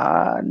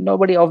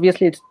 Nobody,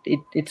 obviously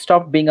it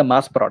stopped being a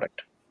mass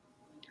product.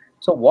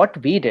 So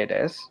what we did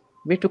is,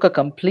 we took a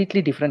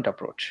completely different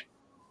approach.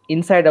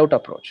 Inside out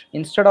approach.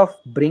 Instead of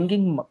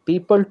bringing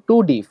people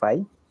to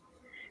DeFi,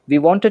 we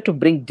wanted to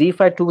bring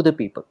DeFi to the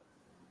people.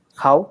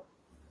 How?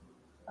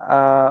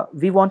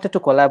 We wanted to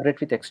collaborate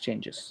with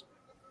exchanges.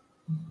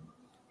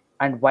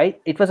 And why?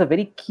 It was a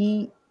very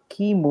key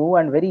move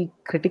and very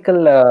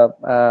critical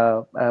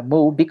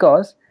move,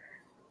 because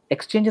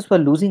exchanges were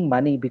losing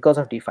money because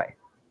of DeFi.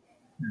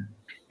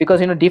 Because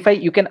DeFi,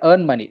 you can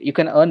earn money, you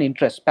can earn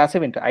interest,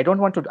 passive interest. I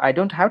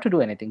don't have to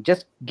do anything.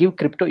 Just give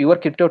your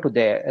crypto to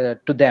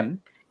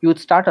them. You would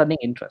start earning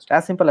interest.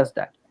 As simple as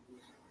that.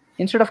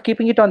 Instead of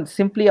keeping it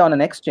simply on an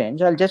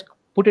exchange, I'll just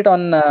put it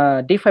on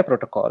DeFi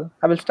protocol.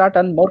 I will start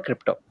earn more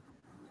crypto.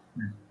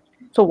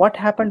 So what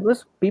happened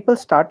was, people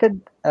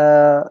started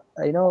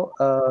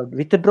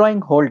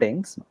withdrawing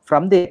holdings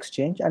from the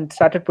exchange and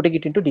started putting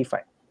it into DeFi.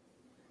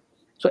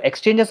 So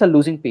exchanges are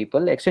losing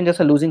people, exchanges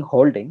are losing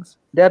holdings,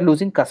 they are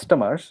losing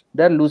customers,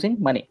 they are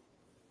losing money.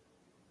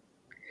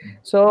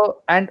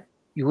 So, and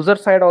user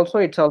side also,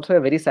 it's also a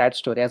very sad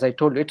story. As I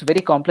told you, it's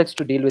very complex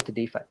to deal with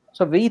DeFi.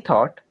 So we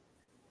thought,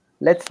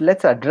 let's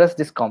address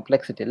this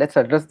complexity, let's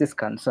address this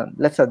concern,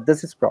 let's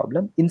address this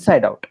problem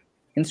inside out.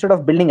 Instead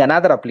of building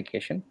another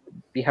application,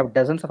 we have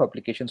dozens of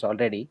applications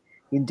already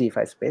in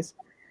DeFi space.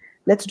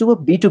 Let's do a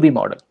B2B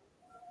model,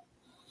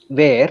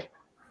 where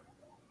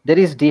there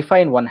is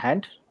DeFi in one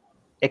hand,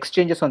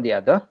 exchanges on the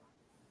other.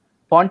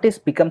 Pontis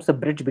becomes the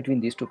bridge between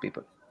these two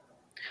people.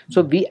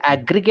 So we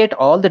aggregate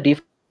all the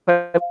DeFi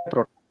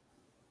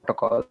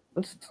protocols,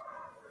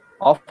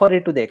 offer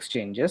it to the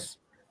exchanges,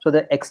 so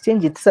the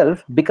exchange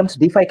itself becomes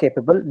DeFi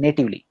capable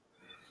natively.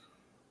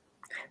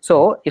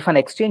 So if an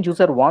exchange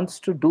user wants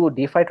to do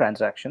DeFi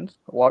transactions,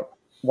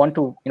 want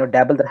to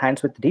dabble their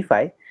hands with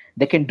DeFi,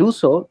 they can do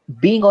so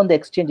being on the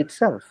exchange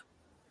itself.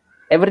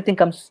 Everything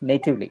comes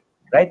natively,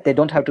 right? They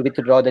don't have to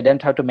withdraw, they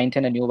don't have to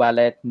maintain a new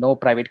wallet, no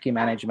private key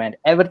management,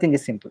 everything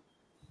is simple.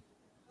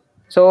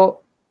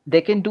 So they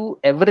can do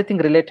everything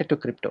related to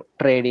crypto,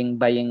 trading,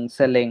 buying,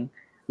 selling,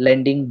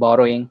 lending,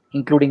 borrowing,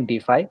 including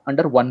DeFi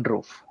under one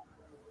roof.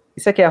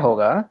 इससे क्या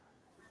होगा?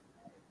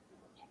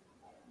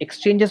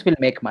 Exchanges will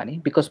make money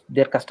because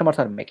their customers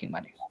are making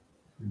money.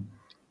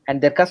 And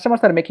their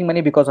customers are making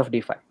money because of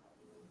DeFi.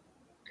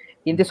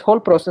 In this whole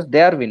process,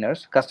 they are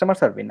winners,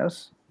 customers are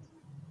winners,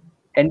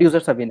 end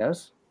users are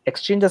winners,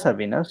 exchanges are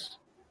winners,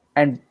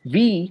 and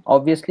we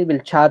obviously will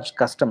charge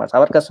customers.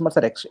 Our customers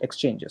are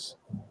exchanges,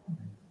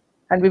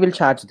 and we will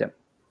charge them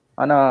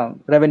on a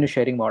revenue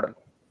sharing model.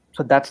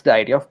 So that's the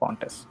idea of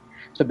Pontis.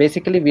 So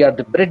basically, we are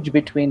the bridge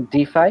between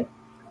DeFi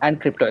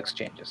and crypto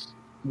exchanges.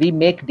 We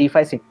make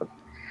DeFi simple.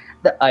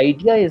 The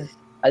idea is,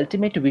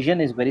 ultimate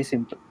vision is very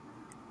simple.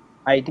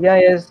 Idea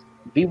is,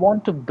 we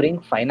want to bring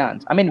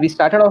finance. I mean, we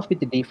started off with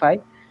the DeFi,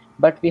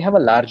 but we have a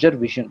larger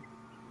vision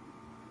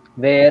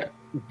where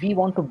we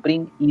want to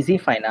bring easy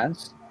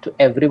finance to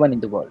everyone in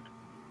the world.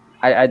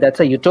 That's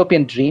a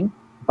utopian dream,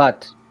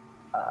 but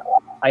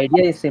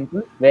idea is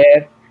simple,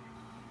 where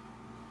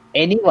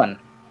anyone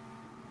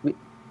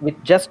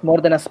with just more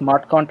than a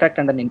smart contract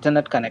and an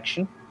internet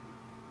connection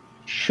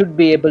should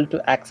be able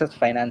to access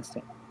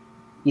financing,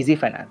 easy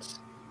finance.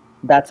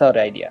 That's our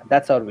idea.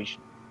 That's our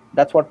vision.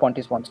 That's what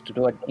Pontis wants to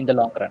do in the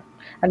long run.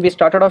 And we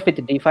started off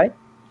with DeFi,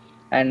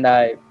 and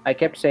I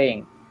kept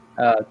saying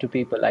to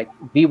people, like,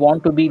 we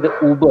want to be the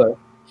Uber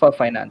for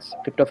finance,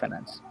 crypto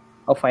finance,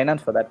 or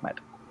finance for that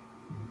matter.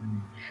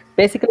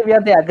 Basically, we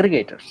are the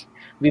aggregators.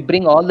 We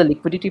bring all the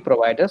liquidity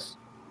providers,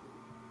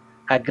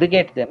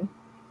 aggregate them,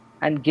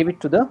 and give it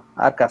to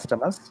our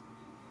customers.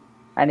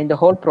 And in the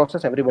whole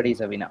process, everybody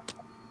is a winner.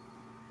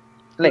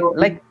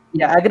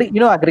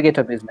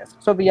 Aggregator business.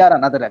 So we are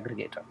another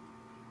aggregator.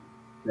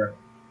 Yeah.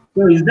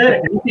 So is there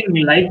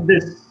anything like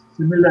this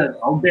similar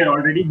out there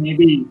already?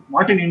 Maybe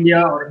not in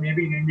India, or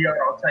maybe in India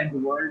or outside the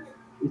world.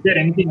 Is there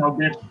anything out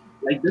there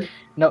like this?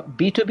 No,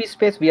 B2B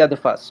space, we are the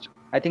first.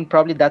 I think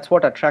probably that's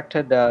what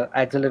attracted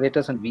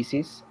accelerators and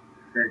VCs.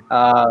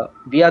 Right.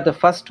 We are the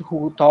first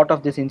who thought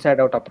of this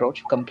inside-out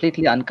approach,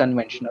 completely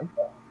unconventional,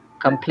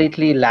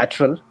 completely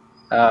lateral,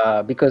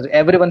 because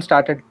everyone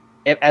started,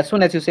 as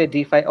soon as you say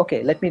DeFi,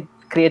 okay, let me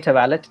create a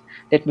wallet,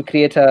 let me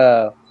create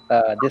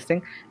this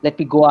thing, let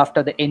me go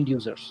after the end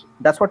users.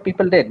 That's what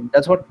people did.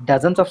 That's what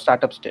dozens of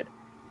startups did.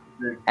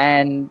 Right.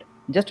 And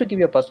just to give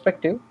you a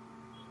perspective,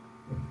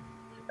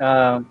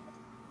 I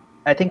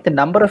think the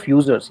number of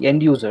users,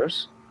 end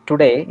users,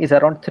 today is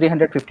around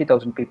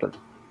 350,000 people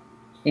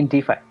in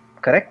DeFi,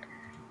 correct?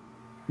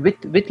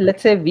 With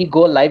let's say we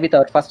go live with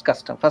our first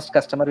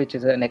customer, which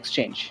is an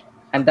exchange,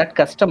 and that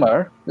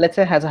customer, let's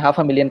say, has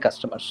 500,000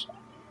 customers.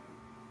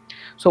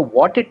 So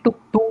what it took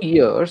 2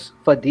 years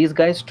for these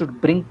guys to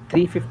bring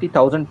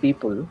 350,000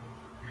 people,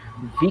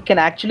 we can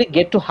actually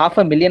get to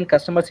 500,000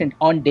 customers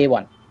on day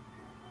one.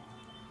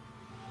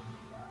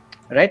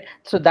 Right,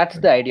 so that's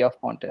the idea of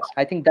Pontis.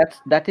 I think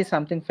that is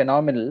something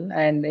phenomenal,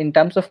 and in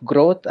terms of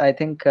growth, I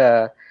think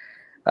that's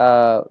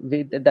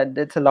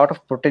a lot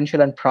of potential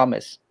and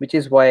promise, which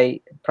is why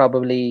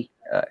probably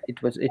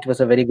it was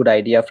a very good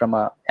idea from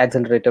a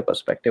accelerator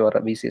perspective or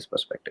a VC's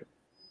perspective.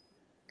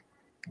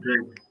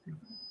 Great.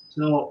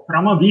 So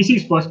from a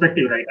VC's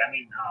perspective, right? I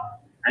mean,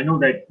 I know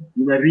that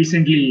you were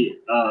recently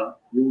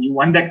you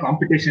won that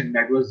competition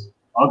that was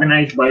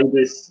organized by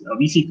this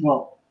VC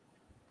firm.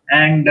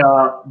 And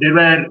there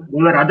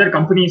were other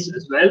companies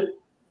as well.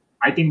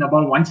 I think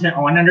about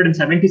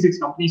 176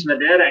 companies were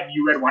there, and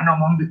you were one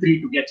among the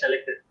 3 to get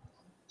selected.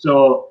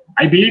 So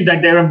I believe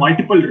that there were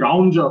multiple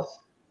rounds of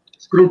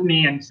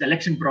scrutiny and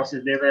selection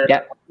process. There were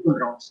multiple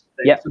rounds.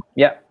 Right?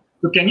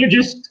 So can you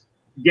just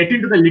get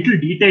into the little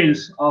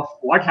details of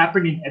what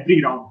happened in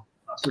every round,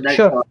 so that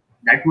sure.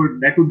 That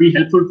would be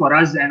helpful for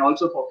us and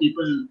also for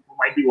people who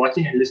might be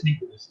watching and listening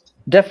to this.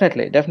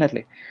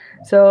 Definitely.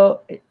 So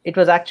it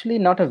was actually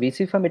not a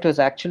VC firm, it was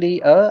actually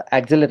a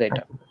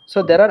accelerator.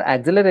 So there are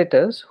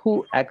accelerators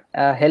who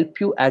help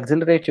you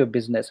accelerate your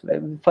business with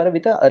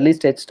an early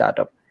stage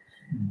startup.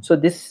 So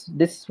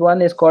this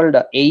one is called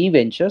AE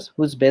Ventures,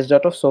 who's based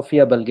out of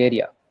Sofia,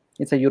 Bulgaria.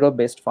 It's a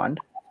Europe-based fund.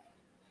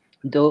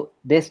 Though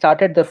they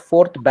started the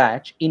 4th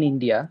batch in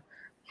India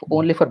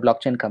only for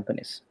blockchain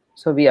companies.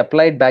 So we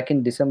applied back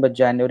in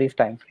December-January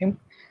timeframe,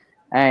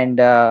 and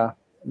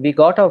we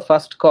got our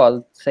first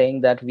call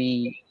saying that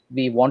we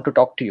want to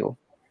talk to you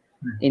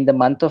in the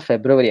month of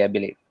February, I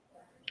believe,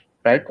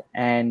 right?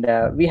 And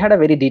we had a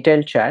very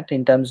detailed chat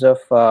in terms of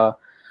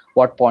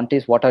what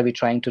Pontis, what are we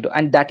trying to do,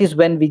 and that is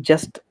when we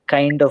just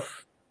kind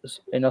of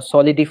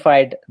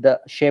solidified the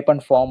shape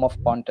and form of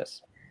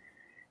Pontis.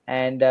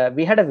 And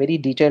we had a very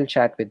detailed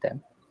chat with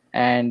them,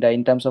 and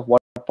in terms of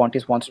what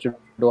Pontis wants to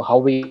do, how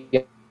we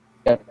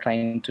are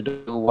trying to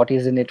do, what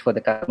is in it for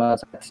the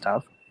customers and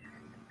stuff.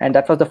 And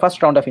that was the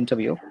first round of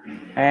interview.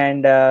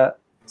 And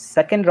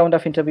second round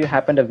of interview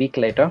happened a week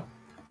later.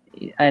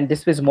 And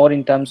this was more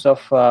in terms of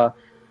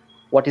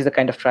what is the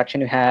kind of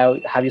traction you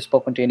have you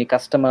spoken to any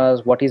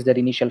customers, what is their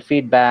initial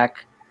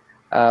feedback,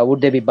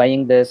 would they be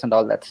buying this, and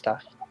all that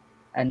stuff.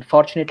 And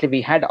fortunately,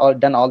 we had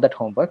done all that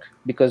homework,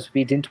 because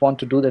we didn't want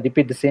to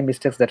repeat the same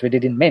mistakes that we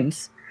did in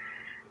Mints.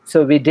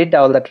 So we did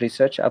all that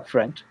research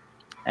upfront.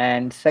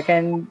 And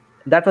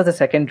that was the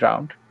second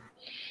round.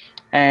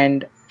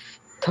 And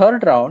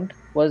third round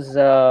was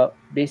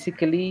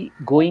basically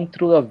going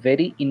through a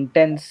very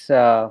intense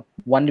 1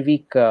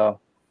 week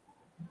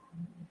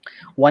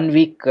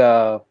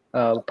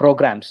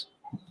programs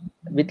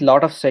with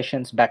lot of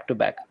sessions back to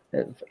back.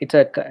 It's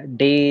a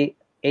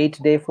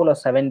 8-day full or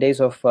 7 days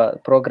of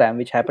program,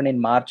 which happened in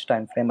March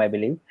timeframe, I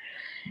believe,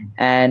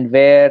 and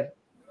where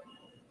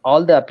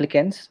all the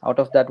applicants out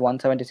of that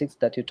 176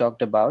 that you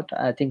talked about,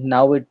 I think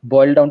now it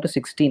boiled down to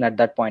 16 at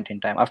that point in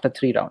time after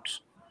 3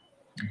 rounds.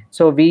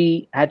 So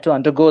we had to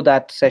undergo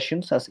that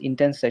sessions as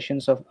intense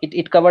sessions of it.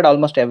 It covered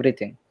almost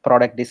everything: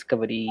 product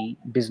discovery,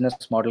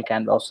 business model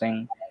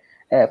canvassing,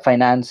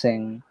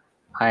 financing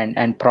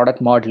and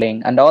product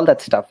modeling and all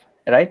that stuff,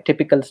 right?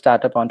 Typical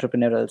startup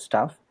entrepreneurial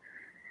stuff.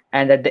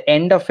 And at the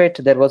end of it,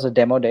 there was a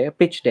demo day, a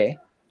pitch day.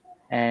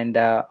 And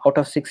out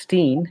of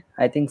 16,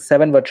 I think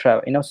 7 were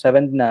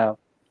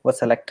were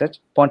selected.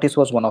 Pontis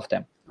was one of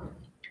them.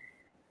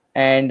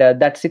 And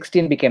that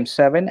 16 became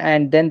 7.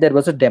 And then there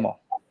was a demo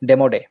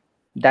day.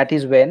 That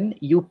is when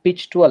you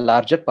pitch to a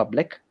larger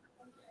public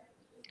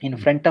in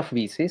front of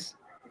VCs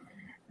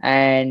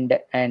and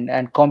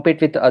compete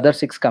with the other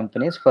 6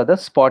 companies for the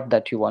spot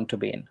that you want to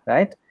be in,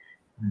 right?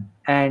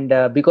 And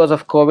because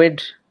of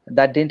COVID,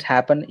 that didn't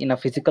happen in a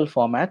physical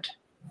format.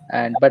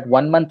 But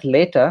 1 month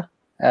later,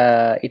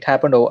 it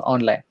happened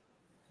online.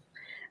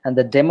 And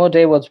the demo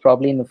day was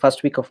probably in the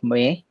first week of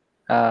May.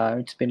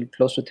 It's been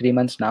close to 3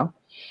 months now.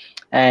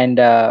 And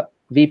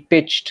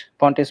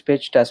Pontis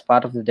pitched as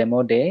part of the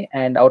demo day.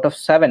 And out of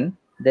 7,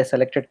 they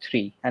selected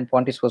 3. And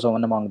Pontis was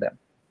one among them.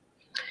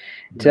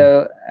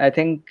 So I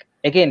think,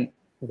 again,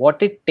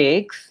 what it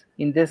takes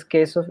in this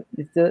case of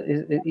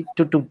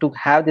to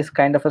have this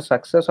kind of a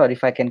success, or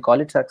if I can call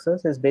it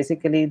success, is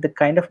basically the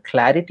kind of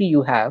clarity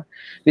you have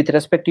with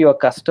respect to your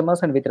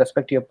customers and with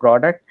respect to your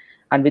product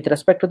and with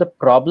respect to the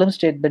problem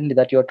statement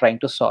that you're trying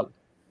to solve.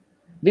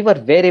 We were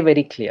very,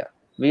 very clear.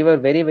 We were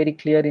very, very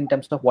clear in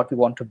terms of what we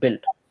want to build.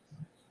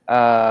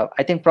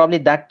 I think probably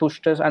that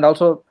pushed us, and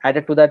also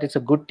added to that, it's a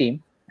good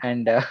team.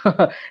 And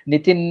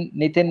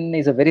Nitin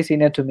is a very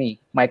senior to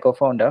me, my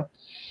co-founder.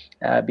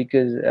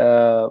 Because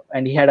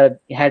and he had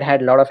a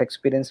lot of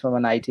experience from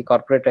an IT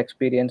corporate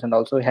experience, and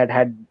also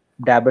had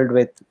dabbled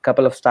with a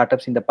couple of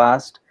startups in the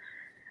past.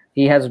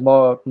 He has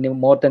more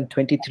than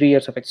 23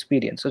 years of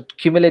experience. So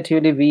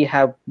cumulatively, we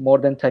have more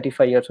than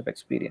 35 years of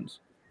experience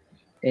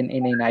in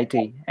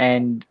IT,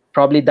 and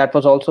probably that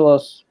was also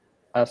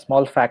a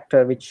small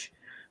factor which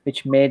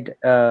made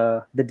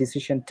the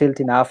decision tilt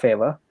in our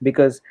favor,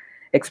 because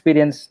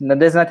experience,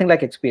 there's nothing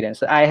like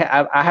experience. I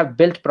have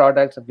built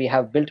products, we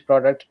have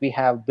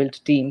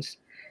built teams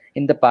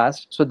in the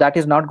past, so that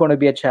is not going to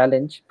be a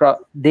challenge.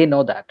 They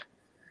know that,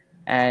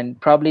 and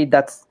probably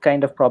that's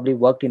kind of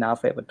worked in our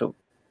favor too.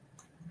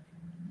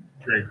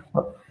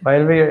 Right.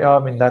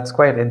 While that's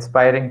quite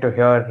inspiring to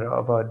hear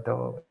about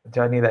the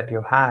journey that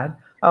you had.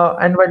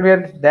 And while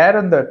we're there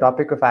on the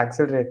topic of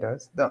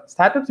accelerators, the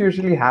startups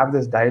usually have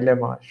this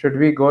dilemma: should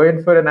we go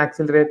in for an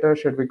accelerator?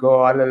 Should we go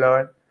all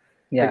alone?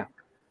 Yeah.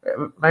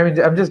 I mean,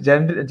 I'm just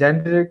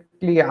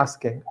generically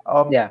asking.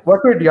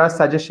 What would your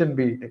suggestion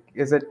be?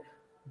 Is it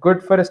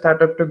good for a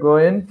startup to go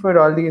in for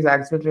all these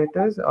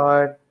accelerators,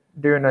 or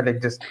do you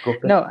just go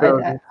for? No,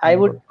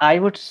 I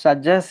would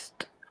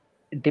suggest,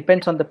 it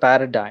depends on the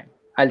paradigm.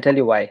 I'll tell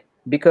you why.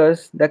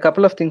 Because there are a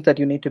couple of things that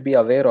you need to be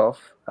aware of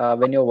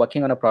when you're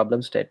working on a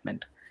problem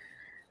statement.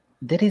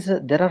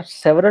 There are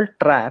several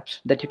traps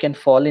that you can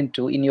fall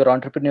into in your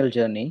entrepreneurial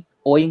journey,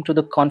 owing to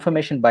the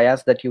confirmation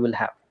bias that you will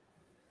have.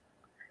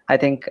 I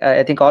think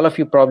all of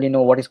you probably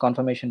know what is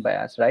confirmation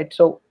bias, right?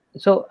 So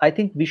I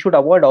think we should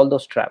avoid all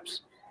those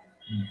traps.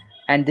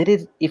 And there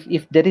is,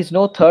 if there is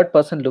no third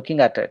person looking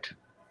at it,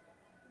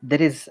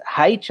 there is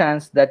high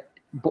chance that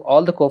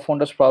all the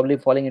co-founders probably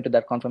falling into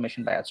that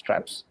confirmation bias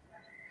traps,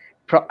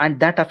 and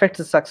that affects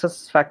the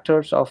success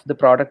factors of the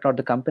product or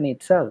the company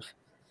itself,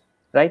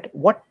 right?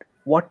 What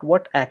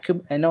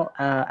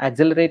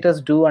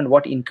accelerators do and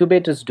what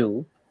incubators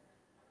do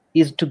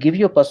is to give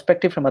you a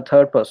perspective from a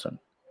third person,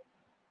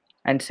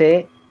 and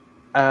say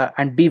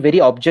and be very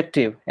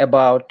objective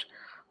about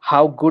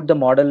how good the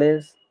model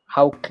is,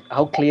 how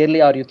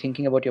clearly are you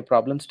thinking about your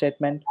problem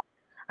statement.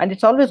 And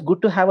it's always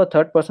good to have a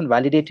third person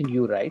validating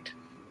you, right?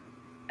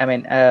 I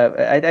mean,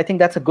 I think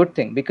that's a good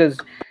thing, because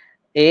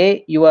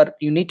A,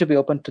 you need to be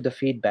open to the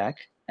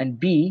feedback, and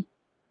B,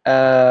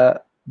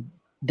 there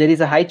is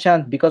a high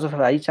chance, because of a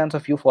high chance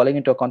of you falling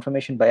into a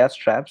confirmation bias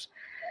traps,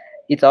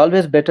 it's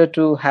always better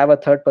to have a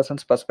third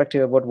person's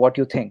perspective about what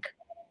you think,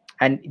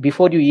 and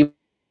before you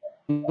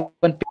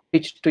even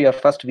pitch to your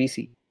first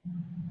VC.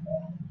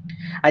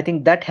 I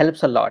think that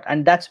helps a lot,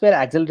 and that's where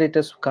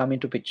accelerators come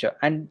into picture.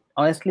 And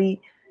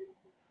honestly,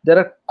 there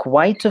are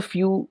quite a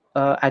few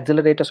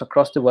accelerators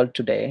across the world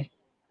today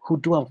who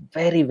do a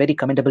very, very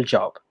commendable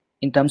job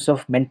in terms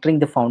of mentoring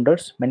the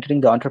founders,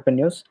 mentoring the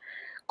entrepreneurs,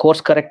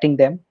 course correcting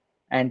them,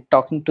 and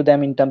talking to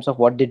them in terms of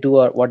what they do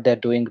or what they're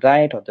doing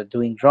right or they're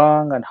doing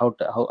wrong, and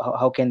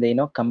how can they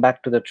come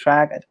back to the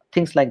track,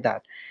 things like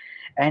that.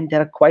 And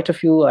there are quite a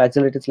few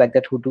accelerators like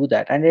that who do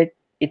that, and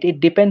it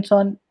depends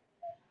on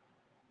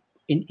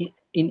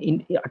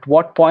in at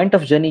what point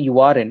of journey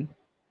you are in,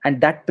 and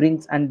that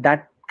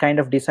kind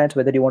of decides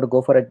whether you want to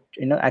go for a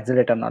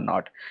accelerator or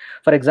not.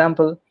 For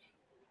example,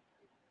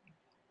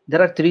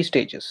 there are 3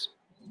 stages,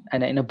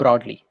 and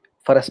broadly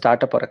for a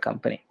startup or a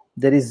company.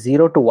 There is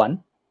 0 to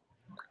 1,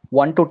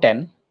 1 to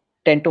 10,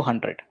 10 to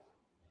 100.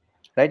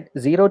 Right?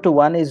 0 to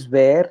 1 is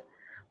where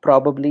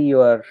probably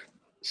your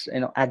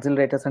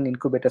accelerators and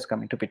incubators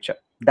come into picture.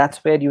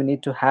 That's where you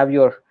need to have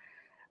your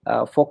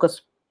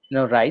focus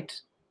right,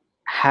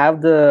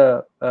 have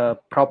the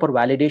proper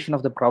validation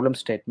of the problem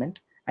statement,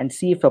 and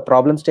see if a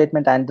problem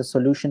statement and the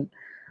solution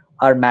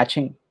are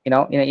matching in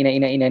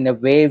a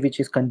way which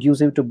is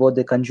conducive to both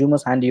the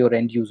consumers and your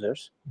end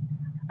users,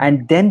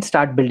 and then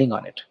start building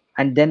on it.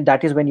 And then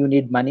that is when you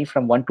need money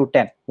from 1 to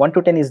 10. 1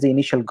 to 10 is the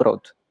initial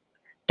growth.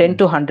 10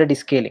 to 100 is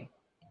scaling,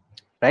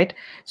 right?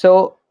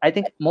 So I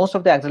think most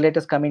of the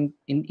accelerators come in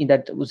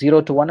that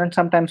 0 to 1, and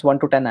sometimes 1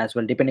 to 10 as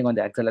well, depending on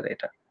the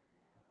accelerator.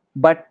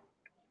 But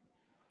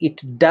it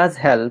does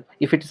help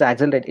if it is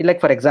accelerated. Like,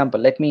 for example,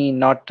 let me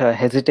not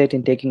hesitate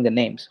in taking the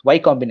names. Y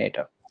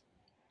Combinator.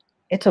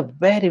 It's a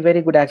very,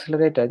 very good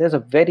accelerator. There's a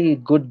very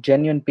good,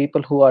 genuine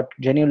people who are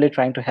genuinely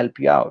trying to help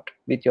you out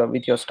with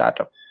your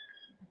startup,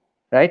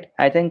 right?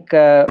 I think,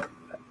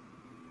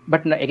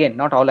 but again,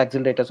 not all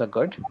accelerators are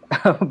good.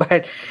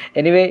 But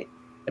anyway,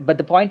 but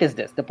the point is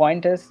this. The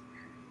point is,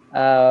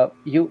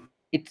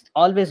 it's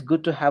always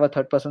good to have a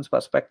third person's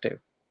perspective,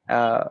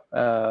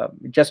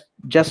 just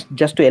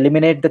to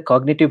eliminate the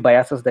cognitive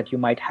biases that you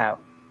might have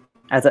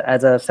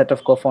as a set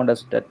of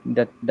co-founders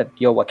that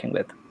you're working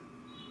with.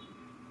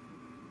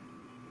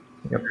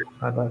 Yep,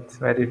 that's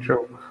very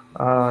true.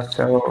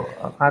 So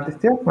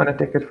Aditya, want to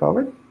take it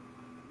forward?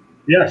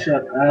 Yeah,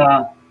 sure.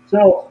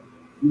 So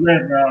we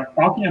were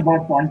talking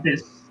about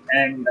Pontis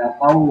and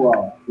how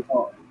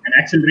an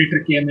accelerator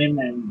came in,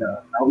 and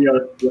now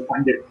you're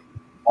funded.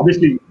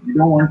 Obviously, you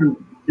don't want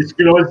to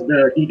disclose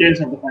the details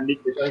of the funding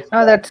because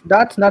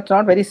that's not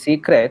very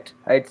secret.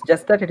 It's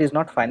just that it is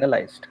not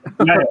finalized.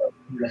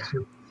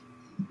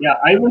 Yeah,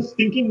 I was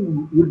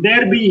thinking, would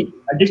there be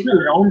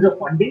additional rounds of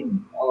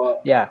funding?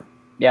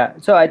 Yeah.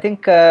 So I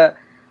think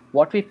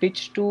what we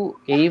pitched to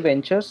AE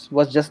Ventures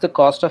was just the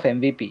cost of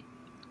MVP,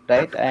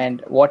 right?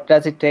 And what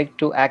does it take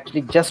to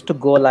actually just to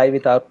go live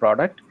with our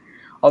product?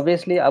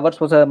 Obviously, ours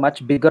was a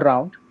much bigger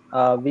round.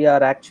 We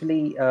are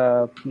actually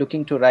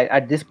looking to raise,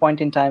 at this point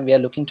in time, we are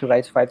looking to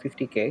raise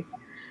 550K.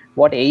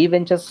 What AE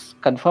Ventures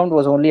confirmed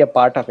was only a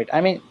part of it.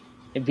 I mean,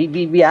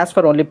 we asked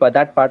for only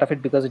that part of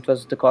it because it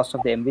was the cost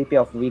of the MVP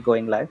of we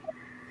going live.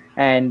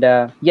 And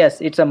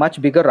yes, it's a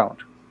much bigger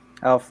round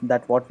of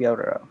that what we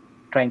are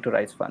trying to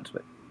raise funds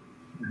with.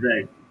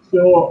 Right.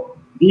 So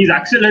these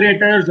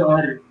accelerators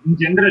or in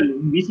general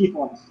in VC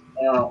funds,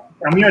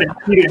 from your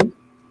experience,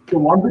 so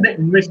what do they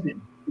invest in?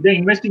 Do they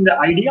invest in the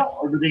idea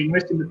or do they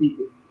invest in the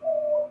people?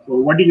 So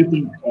what do you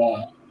think?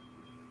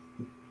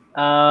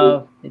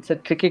 It's a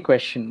tricky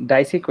question,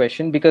 dicey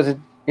question, because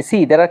you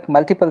see, there are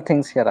multiple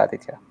things here,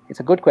 Aditya. It's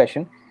a good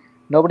question.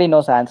 Nobody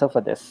knows the answer for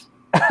this.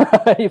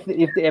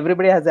 if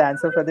everybody has the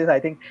answer for this,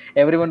 I think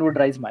everyone would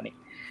raise money.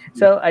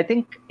 So I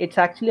think it's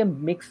actually a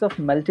mix of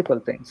multiple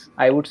things,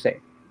 I would say,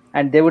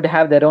 and they would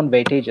have their own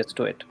weightages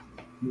to it,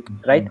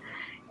 right?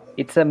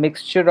 It's a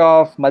mixture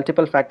of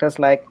multiple factors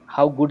like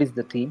how good is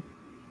the team,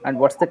 and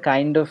what's the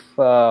kind of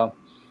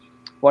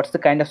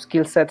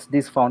skill sets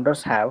these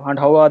founders have, and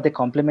how are they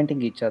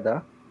complementing each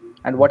other,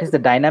 and what is the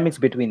dynamics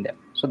between them.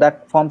 So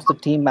that forms the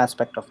team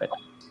aspect of it.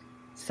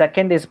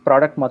 Second is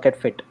product market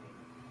fit.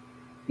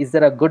 Is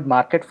there a good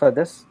market for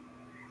this?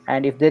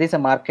 And if there is a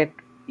market,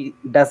 is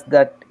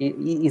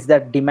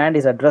that demand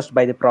is addressed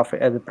by the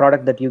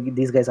product that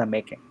these guys are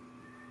making?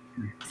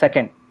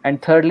 Second,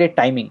 and thirdly,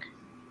 timing.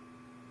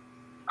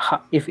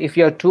 If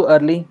you're too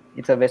early,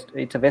 it's a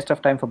waste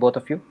of time for both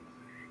of you.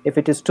 If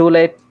it is too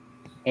late,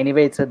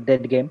 anyway, it's a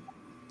dead game,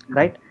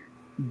 right?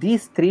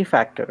 These three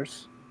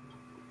factors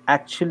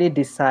actually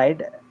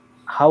decide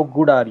how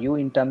good are you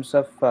in terms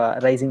of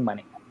raising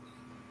money,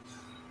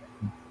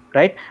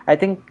 right? I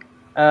think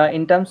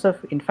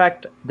in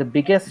fact, the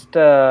biggest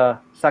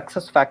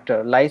success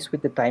factor lies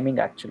with the timing,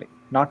 actually,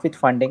 not with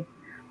funding,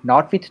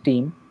 not with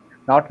team,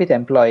 not with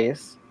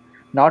employees,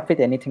 not with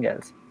anything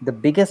else. The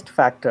biggest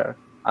factor,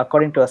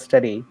 according to a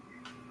study,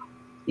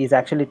 is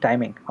actually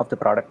timing of the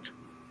product.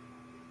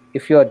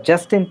 If you are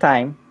just in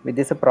time with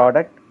this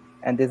product,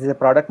 and this is a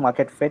product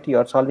market fit, you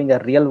are solving a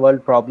real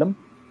world problem,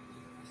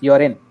 you're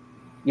in.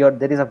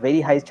 There is a very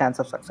high chance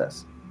of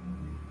success.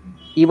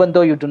 Even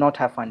though you do not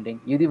have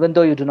funding, even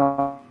though you do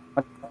not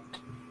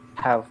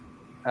have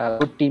a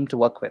good team to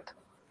work with,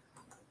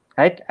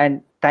 right?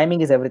 And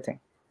timing is everything.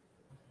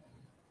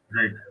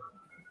 Right.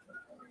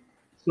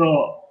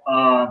 So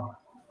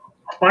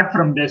apart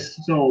from this,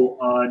 so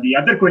the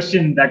other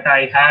question that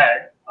I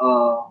had,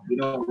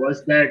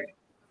 was that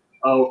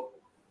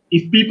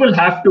if people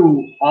have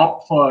to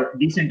opt for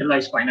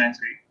decentralized finance,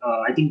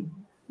 right? I think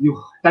you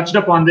touched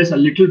upon this a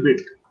little bit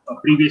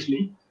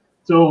previously.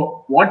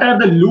 So what are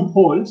the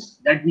loopholes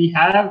that we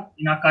have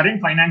in our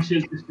current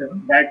financial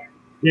system that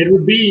there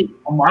would be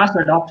a mass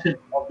adoption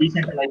of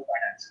decentralized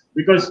finance?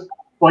 Because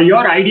for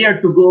your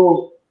idea to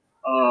go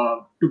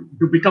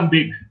to become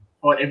big,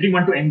 for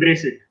everyone to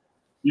embrace it,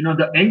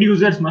 the end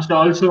users must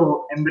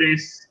also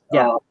embrace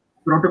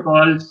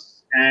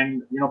protocols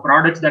and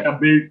products that are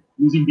built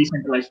using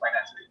decentralized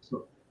finance.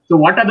 So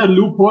what are the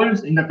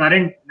loopholes in the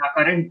current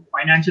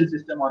financial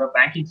system or a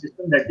banking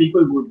system that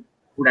people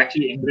would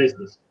actually embrace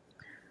this?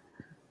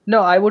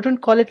 No, I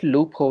wouldn't call it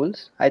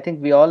loopholes. I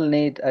think we all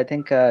need. I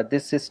think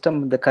this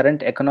system, the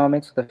current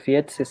economics, the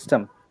fiat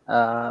system,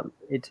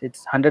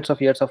 it's hundreds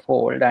of years of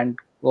old, and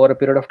over a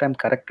period of time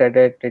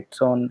corrected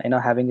its own,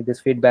 having this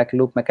feedback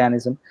loop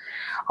mechanism.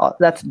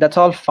 That's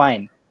all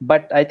fine.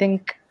 But I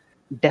think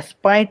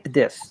despite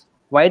this,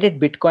 why did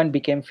Bitcoin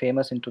became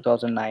famous in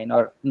 2009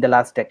 or in the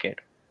last decade?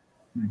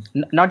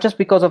 Not just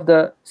because of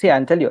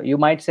I'll tell you, you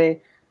might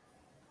say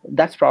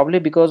that's probably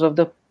because of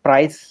the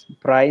price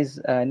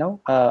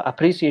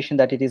appreciation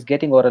that it is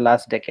getting over the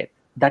last decade.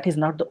 That is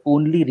not the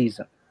only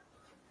reason,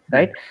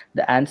 right?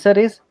 The answer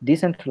is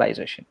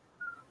decentralization.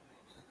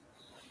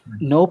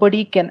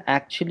 Nobody can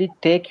actually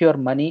take your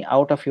money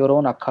out of your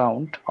own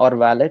account or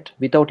wallet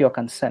without your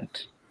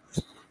consent.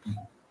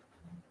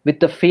 With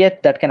the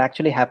fiat, that can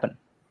actually happen.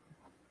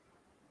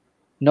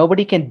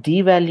 Nobody can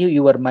devalue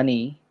your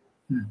money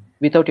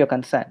without your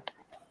consent.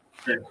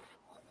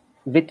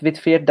 With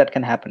fiat, that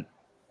can happen,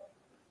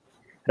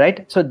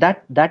 right? So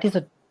that is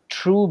a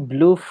true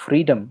blue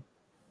freedom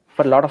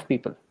for a lot of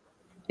people.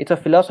 It's a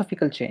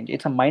philosophical change.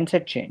 It's a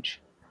mindset change.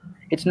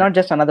 It's not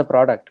just another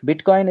product.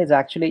 Bitcoin is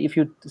actually, if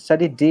you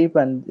study deep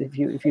and if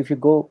you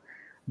go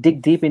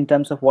dig deep in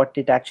terms of what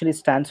it actually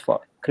stands for,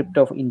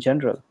 crypto in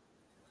general.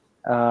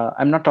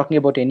 I'm not talking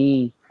about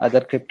any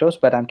other cryptos,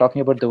 but I'm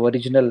talking about the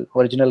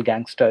original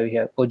gangster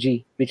here, OG,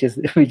 which is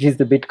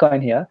the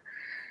Bitcoin here.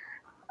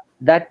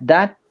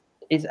 That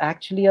is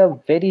actually a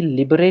very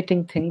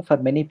liberating thing for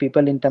many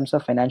people in terms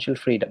of financial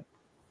freedom,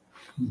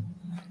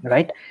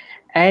 right?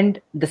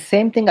 And the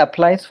same thing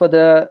applies for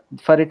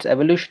its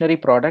evolutionary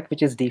product,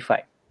 which is DeFi.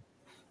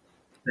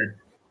 Right.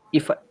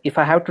 If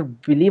I have to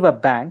believe a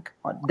bank,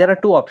 there are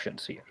two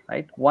options here,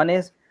 right? One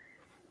is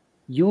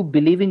you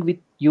believing with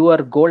your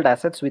gold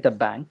assets with a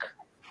bank,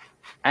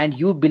 and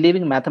you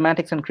believing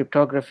mathematics and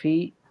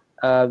cryptography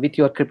with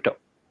your crypto.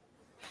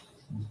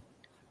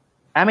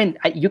 I mean,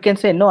 you can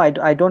say no.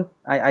 I don't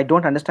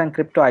understand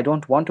crypto. I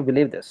don't want to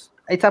believe this.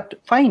 It's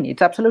fine.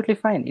 It's absolutely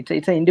fine.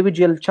 It's an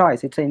individual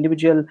choice. It's an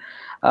individual,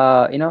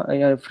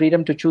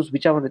 freedom to choose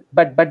whichever.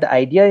 But the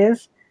idea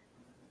is,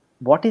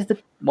 what is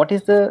the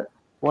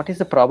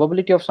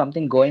probability of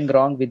something going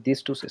wrong with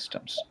these two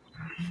systems?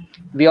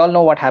 We all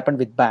know what happened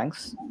with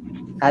banks,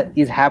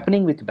 is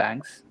happening with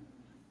banks.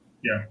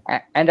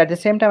 Yeah. And at the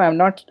same time,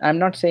 I'm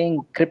not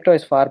saying crypto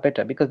is far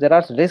better, because there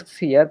are risks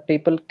here.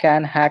 People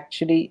can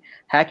actually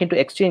hack into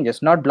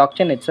exchanges, not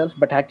blockchain itself,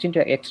 but hack into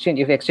exchange.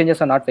 If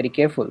exchanges are not very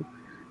careful,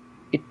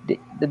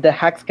 the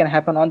hacks can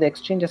happen on the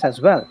exchanges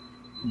as well.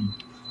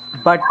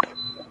 But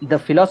the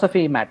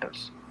philosophy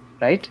matters,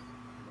 right?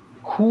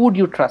 Who would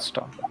you trust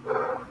on,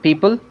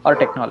 people or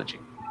technology?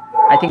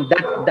 I think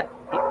that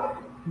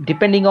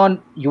depending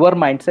on your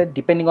mindset,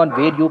 depending on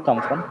where you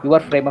come from, your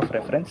frame of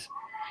reference,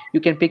 you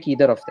can pick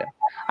either of them.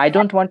 I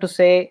don't want to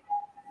say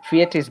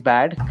fiat is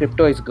bad,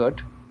 crypto is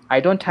good.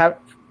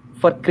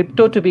 For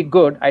crypto to be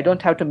good, I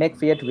don't have to make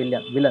fiat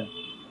villain.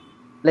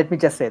 Let me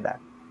just say that.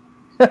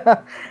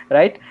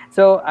 Right?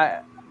 So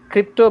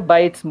crypto by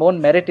its own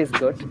merit is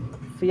good.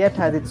 Fiat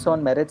has its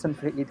own merits and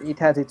it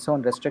has its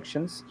own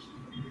restrictions.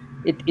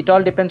 It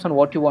all depends on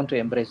what you want to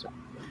embrace.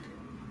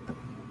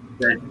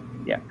 Right.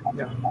 Yeah.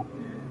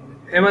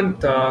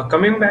 Hemanth,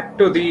 coming back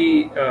to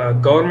the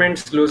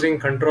governments losing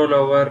control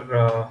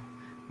over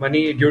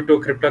money due to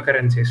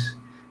cryptocurrencies.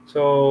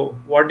 So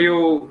what do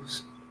you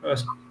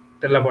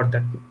tell about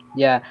that?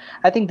 Yeah,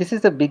 I think this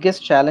is the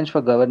biggest challenge for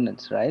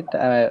governance, right?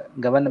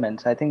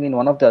 Governments. I think in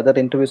one of the other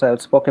interviews, I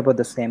spoke about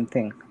the same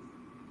thing.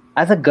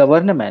 As a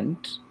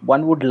government,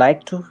 one would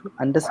like to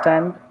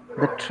understand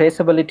the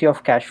traceability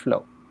of cash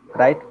flow,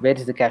 right? Where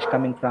is the cash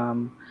coming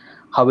from?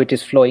 How it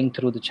is flowing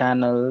through the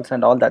channels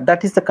and all that.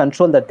 That is the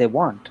control that they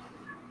want.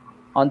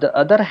 On the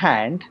other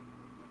hand,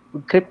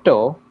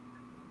 crypto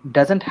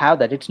doesn't have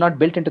that. It's not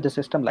built into the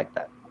system like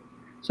that.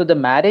 So the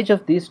marriage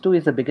of these two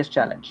is the biggest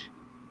challenge.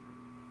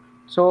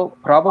 So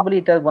probably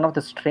it is one of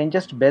the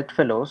strangest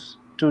bedfellows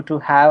to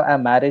have a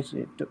marriage,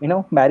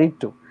 married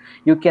to.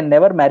 You can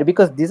never marry,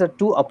 because these are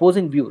two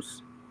opposing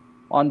views.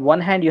 On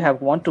one hand, you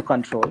want to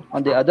control.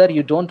 On the other,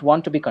 you don't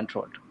want to be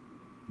controlled.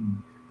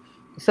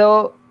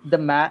 So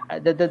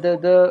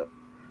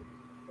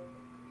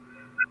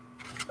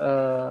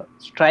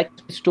strike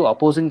these two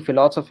opposing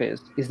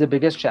philosophies is the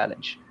biggest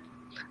challenge,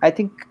 I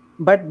think.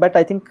 But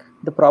I think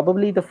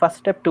probably the first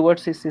step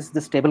towards this is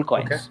the stable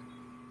coins. Okay.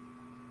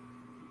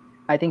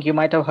 I think you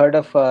might have heard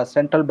of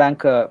central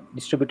bank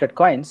distributed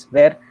coins,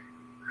 where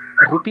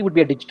rupee would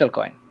be a digital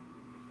coin,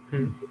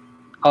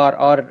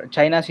 or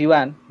China's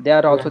yuan. They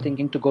are also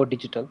thinking to go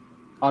digital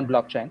on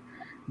blockchain.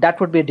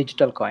 That would be a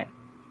digital coin.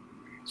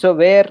 So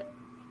where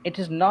it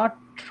is not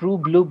true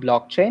blue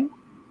blockchain,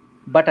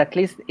 but at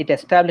least it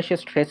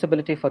establishes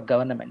traceability for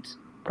governments.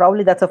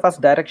 Probably that's the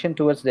first direction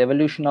towards the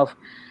evolution of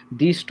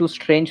these two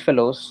strange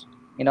fellows,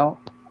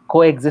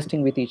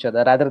 coexisting with each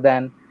other rather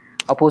than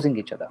opposing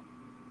each other.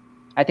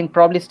 I think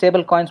probably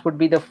stable coins would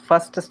be the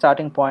first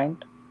starting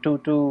point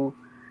to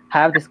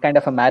have this kind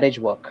of a marriage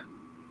work,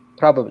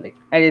 probably.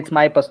 And it's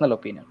my personal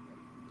opinion.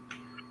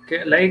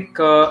 Okay, like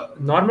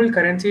normal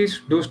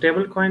currencies, do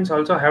stable coins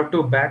also have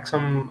to back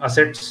some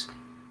assets,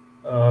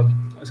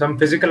 some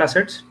physical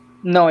assets?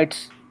 No,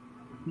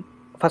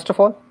 first of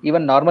all,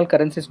 even normal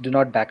currencies do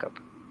not back up.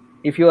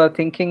 If you are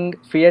thinking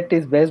fiat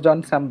is based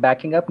on some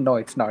backing up, no,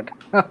 it's not.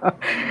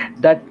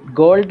 That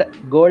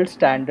gold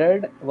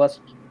standard was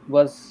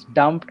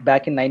dumped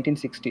back in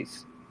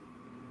 1960s.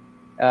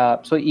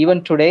 So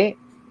even today,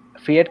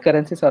 fiat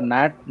currencies are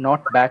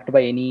not backed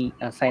by any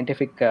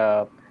scientific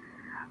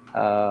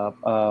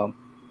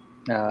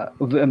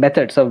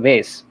methods or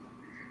ways.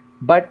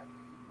 But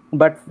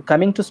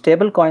coming to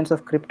stable coins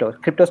of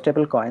crypto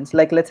stable coins,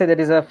 like let's say there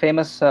is a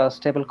famous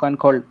stable coin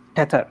called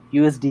Tether,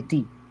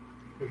 USDT,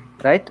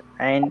 right?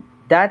 And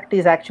that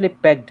is actually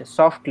pegged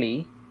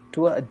softly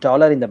to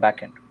 $1 in the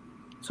backend.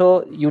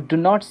 So you do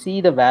not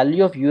see the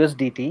value of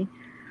USDT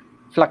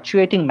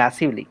fluctuating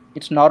massively.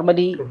 It's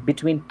normally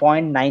between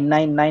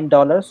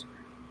 $0.999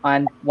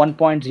 and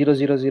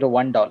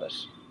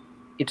 $1.0001.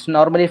 It's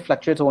normally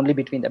fluctuates only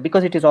between that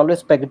because it is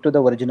always pegged to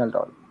the original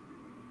dollar.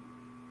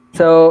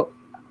 So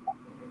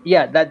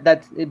yeah,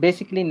 that's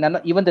basically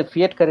even the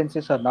fiat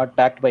currencies are not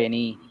backed by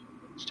any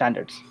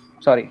standards.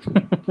 Sorry.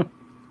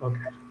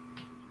 Okay.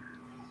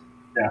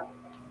 Yeah.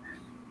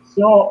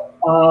 So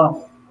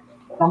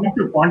coming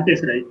to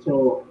Pontis, right?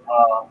 So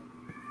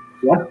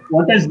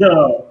what is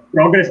the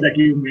progress that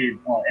you made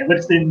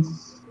ever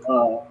since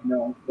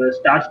the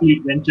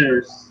Starfleet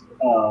Ventures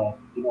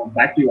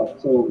backed you up?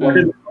 So what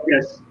is the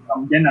progress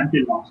from then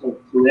until now? So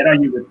where are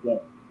you with the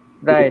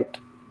Right.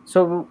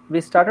 So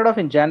we started off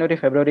in January,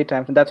 February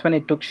time, and that's when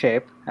it took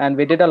shape. And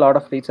we did a lot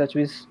of research.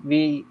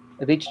 We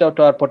reached out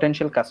to our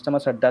potential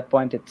customers at that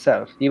point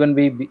itself, even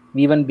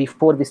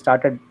before we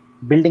started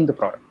building the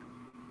product,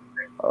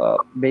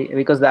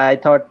 because I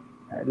thought,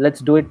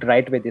 let's do it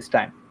right way this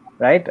time,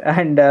 right?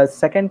 And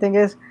second thing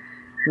is,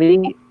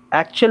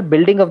 actual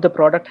building of the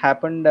product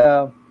happened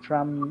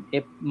from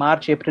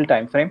March, April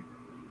timeframe.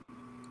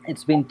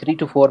 It's been 3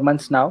 to 4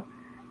 months now.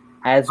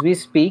 As we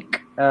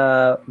speak,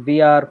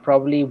 we are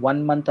probably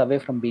 1 month away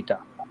from beta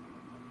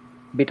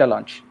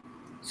launch.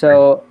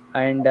 So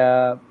and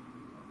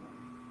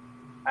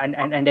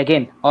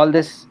again, all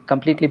this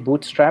completely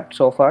bootstrapped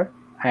so far.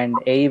 And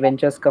AE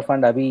Ventures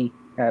fund, Abhi,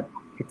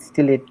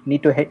 it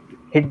need to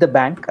hit the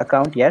bank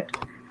account yet.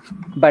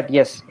 But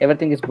yes,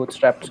 everything is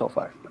bootstrapped so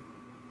far.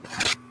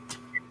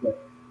 So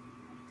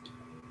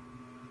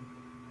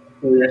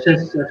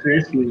Yashish,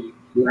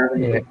 you have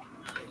any? Yeah.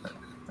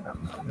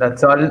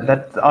 That's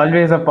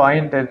always a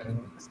point in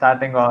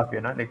starting off,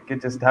 like you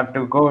just have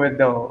to go with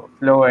the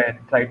flow and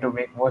try to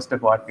make most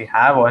of what we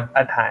have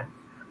at hand.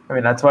 I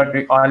mean, that's what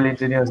all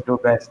engineers do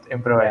best,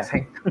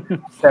 improvising.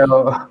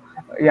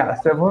 Yeah.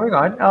 So moving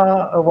on,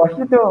 what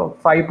are the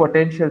 5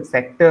 potential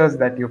sectors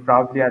that you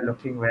probably are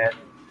looking where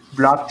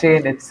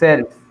blockchain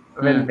itself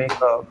will make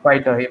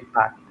quite an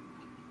impact?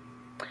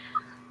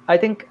 I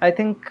think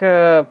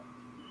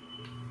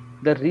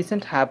the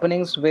recent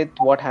happenings with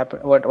what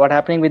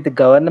happening with the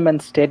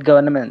government, state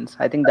governments,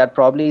 I think that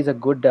probably is a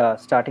good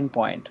starting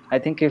point. I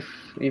think if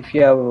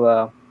you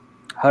have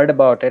heard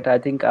about it, I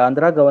think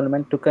Andhra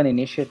government took an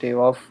initiative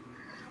of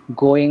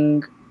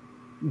going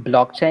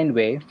blockchain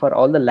way for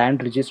all the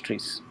land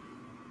registries.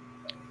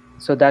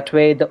 So that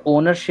way the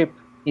ownership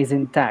is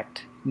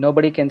intact.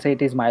 Nobody can say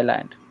it is my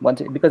land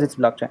because it's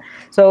blockchain.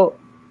 So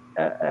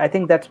I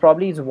think that's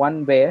probably is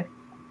one way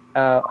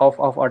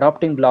of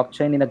adopting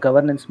blockchain in a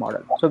governance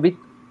model. So with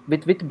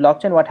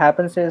blockchain, what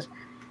happens is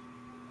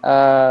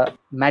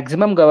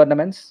maximum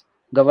governance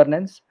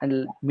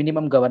and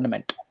minimum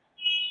government,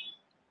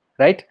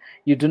 right?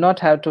 You do not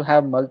have to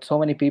have so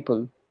many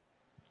people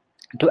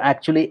to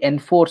actually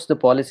enforce the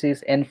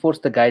policies, enforce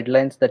the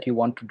guidelines that you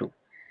want to do.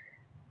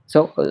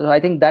 So I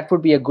think that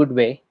would be a good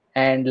way.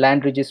 And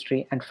land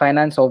registry and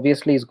finance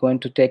obviously is going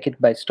to take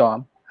it by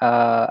storm.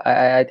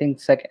 I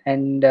think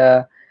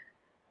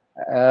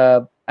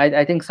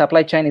I think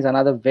supply chain is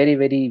another very,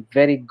 very,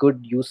 very good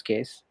use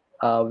case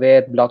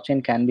where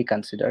blockchain can be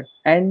considered,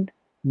 and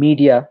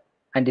media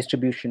and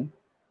distribution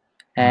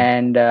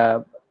and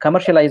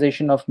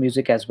commercialization of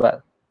music as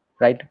well,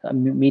 right?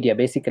 Media,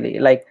 basically,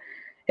 like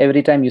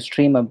every time you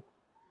stream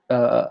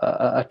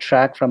a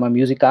track from a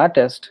music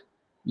artist,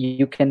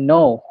 you can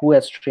know who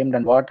has streamed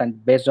and what,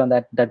 and based on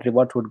that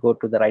reward would go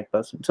to the right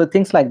person. So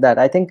things like that.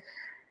 I think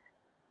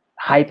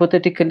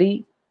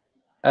hypothetically,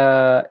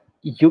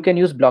 you can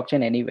use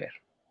blockchain anywhere,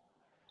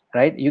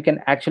 right? You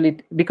can actually,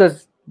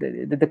 because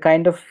the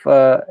kind of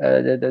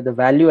the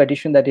value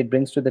addition that it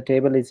brings to the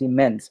table is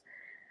immense.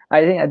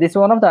 I think this is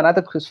one of the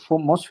another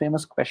most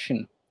famous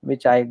question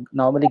which I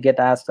normally get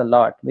asked a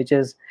lot, which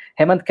is,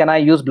 Hemanth, can I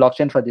use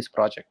blockchain for this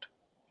project?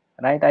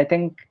 Right? I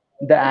think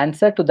the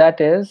answer to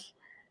that is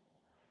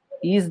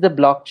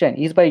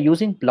by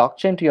using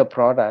blockchain to your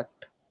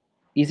product,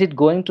 is it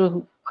going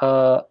to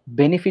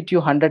benefit you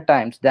 100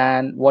 times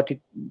than what it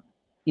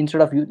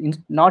instead of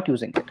not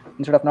using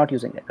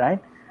it, right?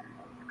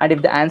 And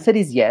if the answer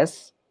is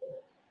yes,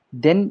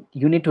 then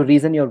you need to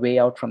reason your way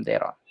out from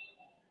there on,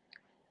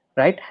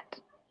 right?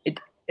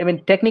 I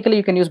mean, technically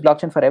you can use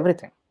blockchain for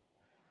everything,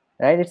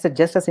 right? It's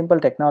just a simple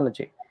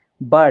technology,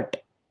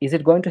 but is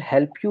it going to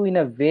help you in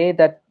a way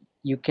that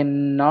you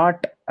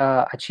cannot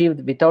achieve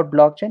without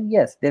blockchain?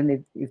 Yes.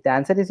 Then if the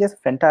answer is yes,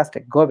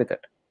 fantastic, go with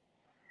it.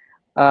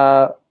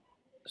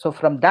 So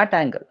from that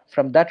angle,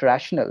 from that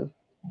rationale,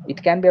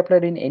 it can be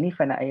applied in any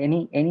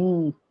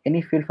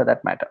field for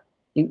that matter,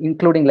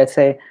 including, let's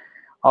say,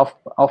 off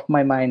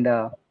my mind,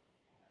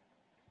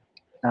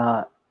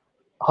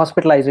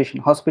 hospitalization,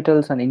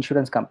 hospitals and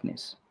insurance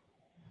companies.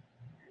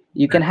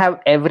 You can have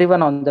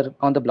everyone on the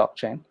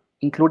blockchain,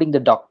 including the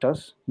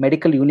doctors,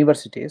 medical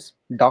universities,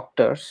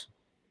 doctors,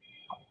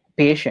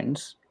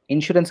 patients,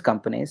 insurance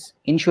companies,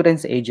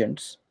 insurance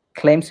agents,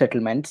 claim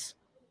settlements,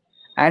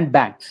 and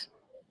banks.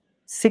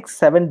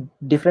 6-7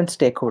 different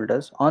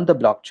stakeholders on the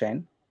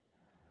blockchain.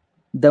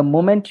 The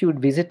moment you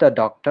visit a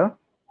doctor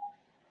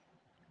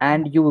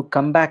and you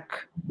come back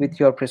with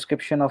your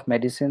prescription of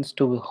medicines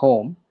to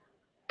home,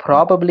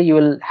 probably you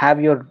will have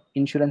your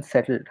insurance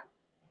settled,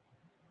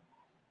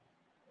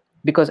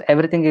 because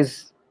everything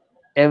is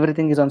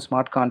on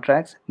smart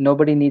contracts.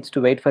 Nobody needs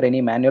to wait for any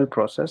manual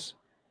process.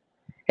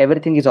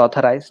 Everything is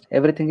authorized,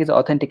 everything is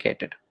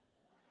authenticated.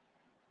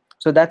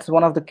 So that's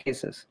one of the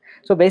cases.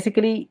 So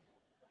basically,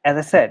 as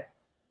I said,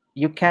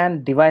 you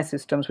can devise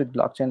systems with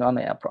blockchain on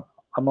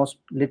almost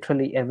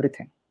literally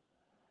everything.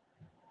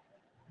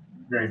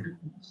 Right.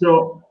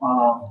 So,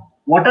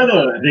 what are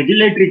the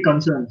regulatory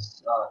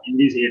concerns in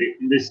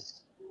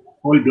this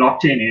whole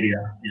blockchain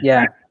area?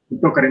 Yeah.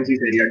 Cryptocurrencies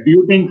area. Do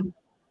you think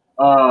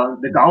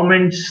the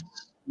governments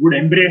would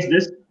embrace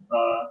this,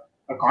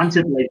 a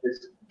concept like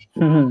this?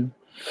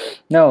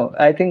 No,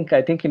 I think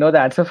you know the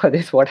answer for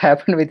this. What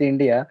happened with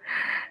India,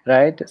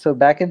 right? So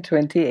back in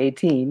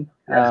 2018,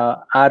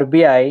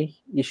 RBI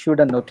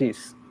issued a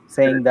notice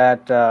saying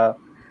that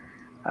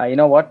you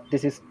know what,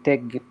 this is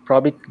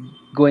probably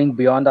going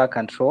beyond our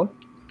control,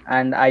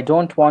 and I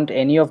don't want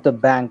any of the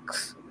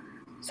banks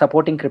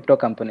supporting crypto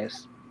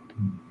companies.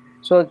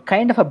 So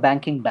kind of a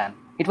banking ban.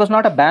 It was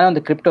not a ban on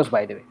the cryptos,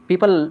 by the way.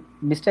 People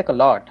mistake a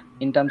lot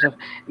in terms of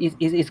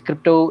is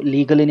crypto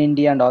legal in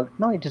India and all.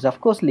 No, it is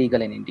of course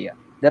legal in India.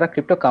 There are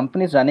crypto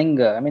companies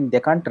running. I mean, they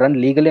can't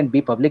run legally and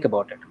be public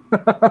about it.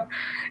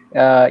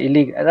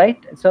 Illegal, right?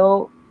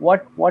 So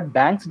what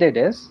banks did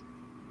is,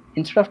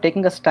 instead of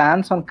taking a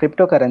stance on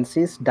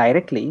cryptocurrencies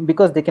directly,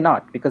 because they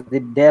cannot, because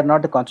they are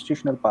not the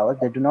constitutional powers.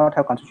 They do not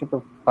have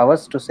constitutional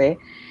powers to say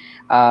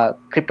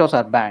cryptos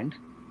are banned.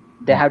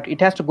 It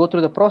has to go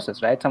through the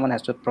process, right? Someone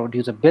has to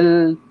produce a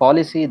bill,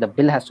 policy, the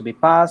bill has to be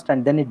passed,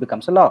 and then it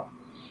becomes a law.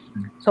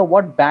 So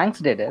what banks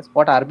did is,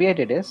 what RBI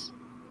did is,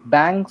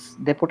 banks,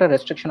 they put a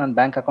restriction on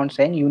bank accounts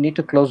saying you need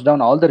to close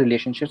down all the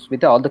relationships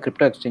with all the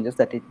crypto exchanges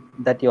that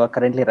you are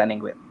currently running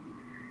with.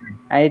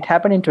 And it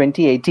happened in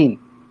 2018.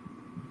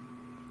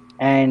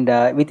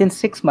 And within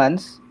 6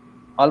 months,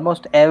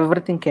 almost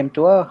everything came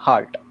to a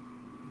halt,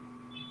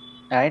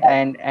 right?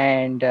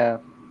 And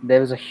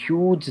there was a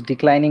huge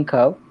declining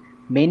curve.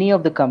 Many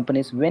of the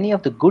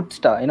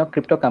good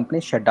crypto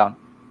companies shut down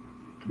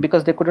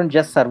because they couldn't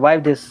just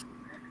survive this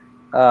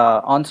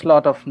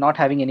onslaught of not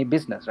having any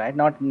business, right?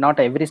 Not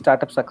every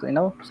startup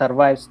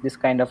survives this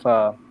kind of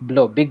a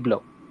big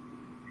blow.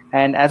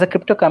 And as a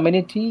crypto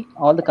community,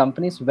 all the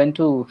companies went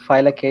to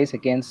file a case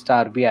against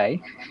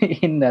RBI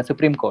in the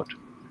Supreme Court.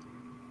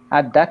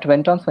 And that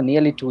went on for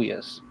nearly 2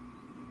 years.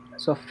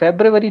 So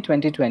February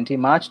 2020,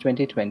 March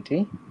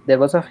 2020, there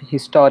was a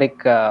historic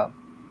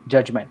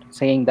judgment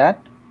saying that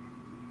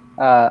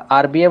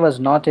RBI was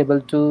not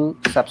able to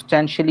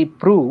substantially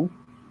prove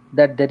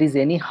that there is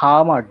any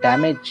harm or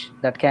damage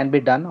that can be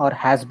done or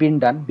has been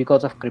done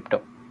because of crypto.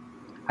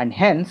 And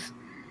hence,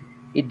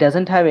 it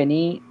doesn't have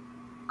any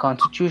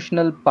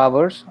constitutional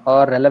powers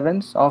or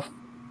relevance of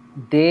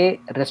they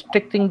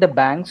restricting the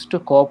banks to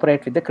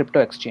cooperate with the crypto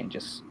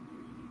exchanges.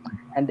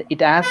 And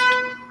it asked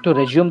to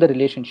resume the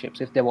relationships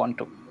if they want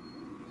to.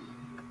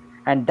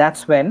 And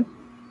that's when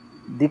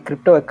the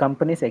crypto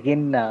companies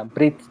again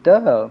breathed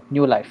a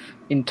new life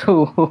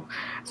into.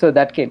 So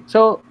that came.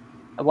 So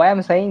why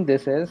I'm saying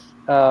this is,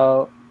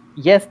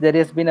 yes, there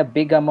has been a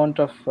big amount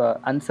of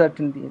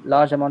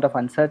large amount of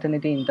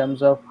uncertainty in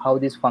terms of how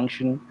this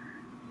function,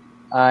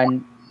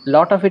 and a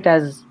lot of it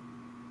is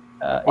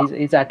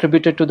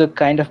attributed to the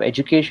kind of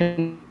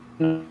education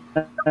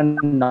and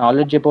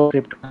knowledge about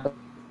crypto.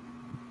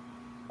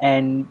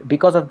 And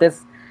because of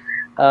this,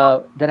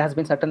 there has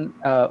been certain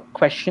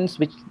questions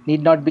which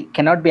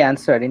cannot be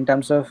answered in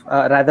terms of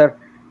rather,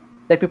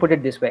 let me put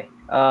it this way: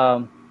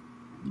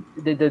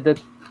 the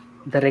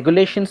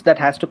regulations that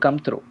has to come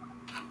through,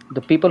 the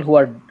people who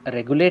are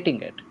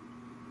regulating it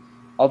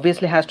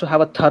obviously has to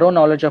have a thorough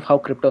knowledge of how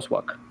cryptos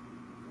work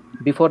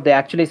before they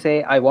actually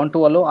say I want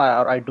to allow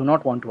or I do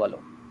not want to allow,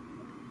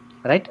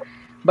 right?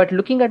 But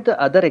looking at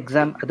the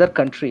other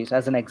countries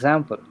as an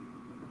example,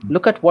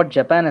 look at what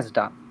Japan has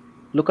done.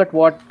 Look at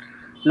what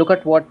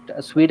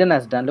Sweden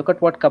has done. Look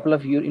at what couple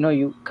of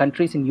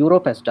countries in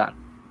Europe has done.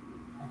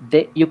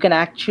 You can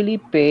actually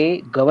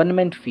pay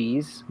government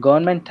fees,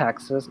 government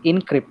taxes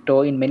in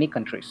crypto in many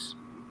countries,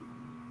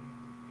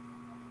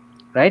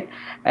 right?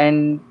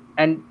 And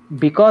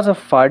because of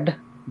FUD,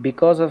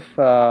 because of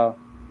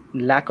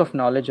lack of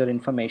knowledge or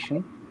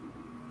information,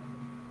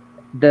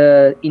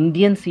 the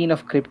Indian scene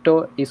of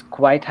crypto is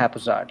quite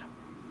haphazard.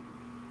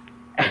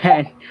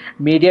 and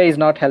media is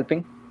not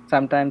helping.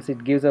 Sometimes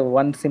it gives a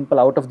one simple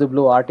out of the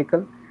blue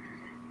article,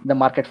 the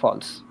market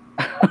falls.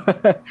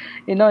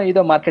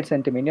 Market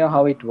sentiment,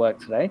 how it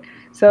works, right?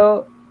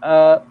 So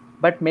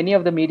but many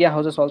of the media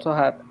houses also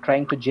are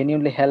trying to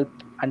genuinely help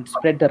and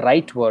spread the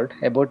right word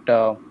about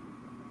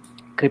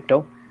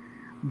crypto.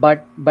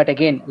 But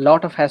again, a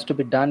lot of has to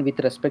be done with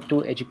respect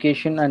to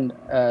education and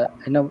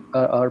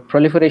or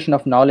proliferation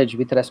of knowledge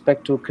with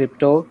respect to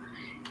crypto,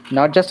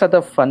 not just at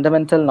the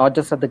fundamental, not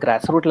just at the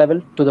grassroots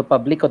level to the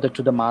public or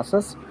to the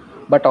masses,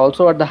 but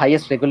also at the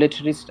highest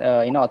regulatory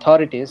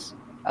authorities,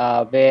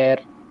 where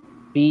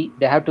they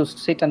have to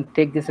sit and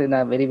take this in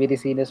a very, very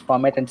serious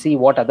format and see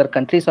what other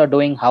countries are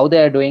doing, how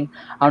they are doing,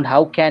 and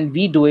how can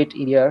we do it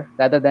here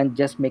rather than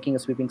just making a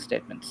sweeping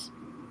statements.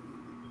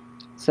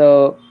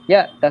 So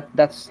yeah,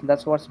 that's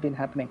what's been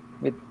happening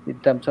with in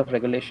terms of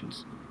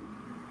regulations.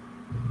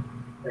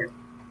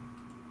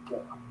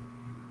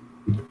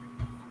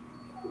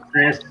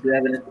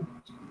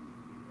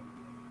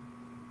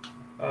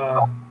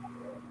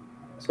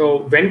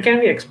 So when can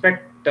we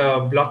expect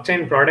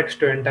blockchain products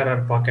to enter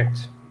our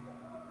pockets?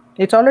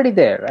 It's already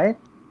there, right?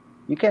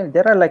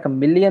 There are like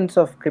millions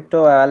of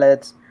crypto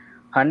wallets,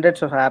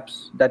 hundreds of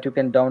apps that you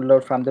can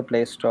download from the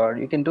Play Store.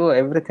 You can do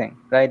everything,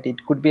 right?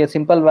 It could be a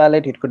simple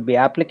wallet, it could be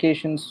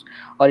applications,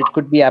 or it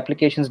could be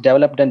applications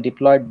developed and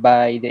deployed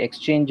by the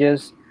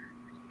exchanges,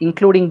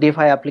 including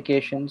DeFi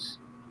applications,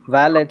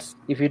 wallets.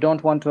 If you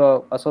don't want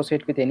to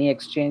associate with any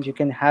exchange, you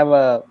can have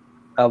a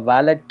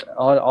wallet,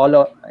 or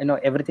all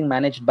everything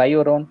managed by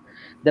your own.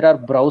 There are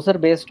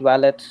browser-based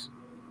wallets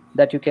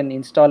that you can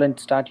install and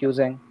start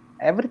using.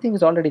 Everything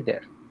is already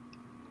there.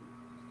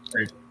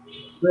 Right.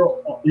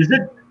 So, is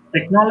it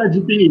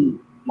technologically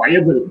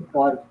viable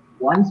for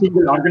one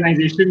single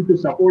organization to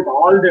support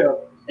all the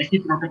SE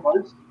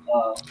protocols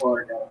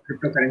for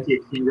cryptocurrency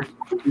exchanges?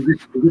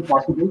 Is it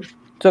possible?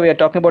 So we are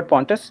talking about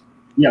Pontis?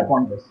 Yeah,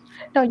 Pontis.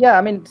 No, yeah.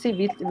 I mean,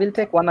 see, we'll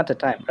take one at a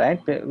time,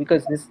 right?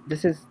 Because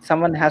this is,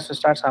 someone has to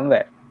start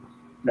somewhere,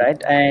 right?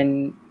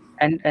 And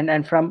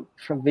from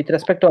with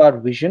respect to our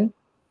vision,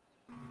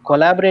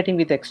 collaborating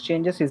with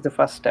exchanges is the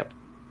first step.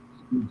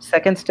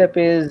 Second step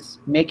is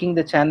making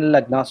the channel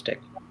agnostic.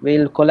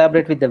 We'll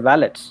collaborate with the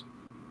wallets.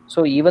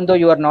 So even though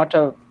you are not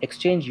an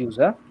exchange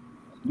user,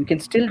 you can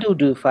still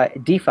do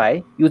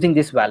DeFi using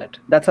this wallet.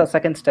 That's our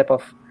second step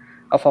of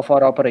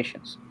our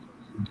operations.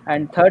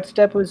 And third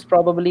step is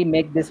probably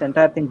make this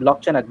entire thing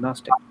blockchain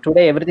agnostic.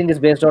 Today, everything is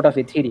based out of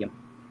Ethereum. Yes.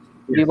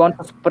 We want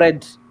to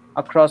spread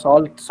across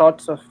all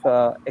sorts of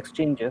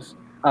exchanges,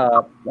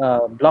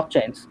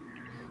 blockchains,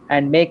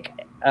 and make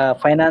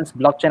finance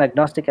blockchain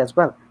agnostic as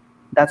well.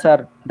 That's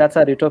our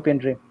utopian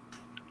dream.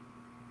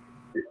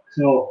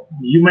 So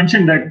you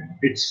mentioned that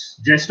it's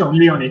just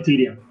only on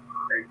Ethereum,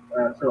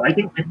 right? So I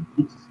think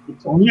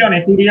it's only on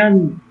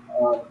Ethereum.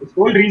 The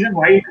sole reason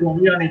why it's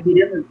only on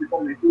Ethereum is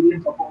because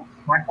Ethereum supports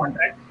smart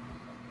contracts.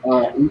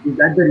 Is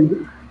that the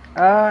reason?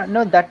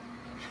 No,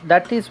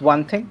 that is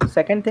one thing.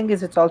 Second thing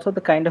is it's also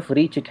the kind of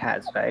reach it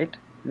has, right?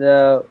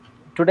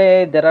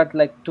 Today there are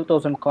like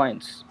 2,000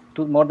 coins,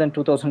 more than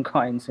 2,000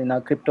 coins in our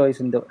crypto is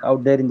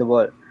out there in the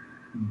world.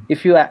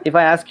 If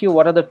I ask you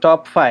what are the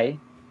top 5,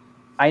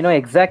 I know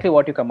exactly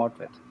what you come out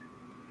with,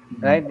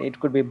 right? It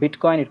could be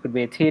Bitcoin, it could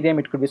be Ethereum,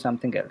 it could be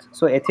something else.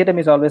 So Ethereum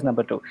is always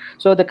number 2.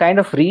 So the kind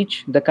of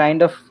reach, the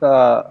kind of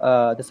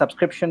the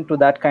subscription to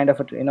that kind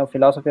of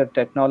philosophy of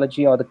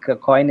technology or the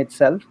coin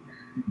itself,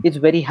 it's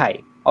very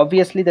high.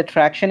 Obviously, the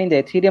traction in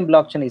the Ethereum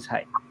blockchain is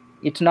high.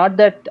 It's not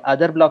that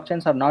other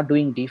blockchains are not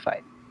doing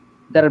DeFi.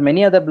 There are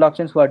many other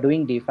blockchains who are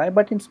doing DeFi,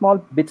 but in small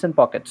bits and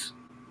pockets.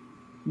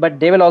 But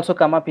they will also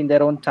come up in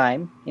their own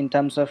time in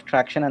terms of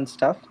traction and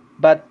stuff.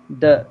 But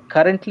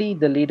currently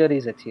the leader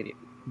is Ethereum.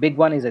 Big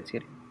one is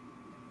Ethereum.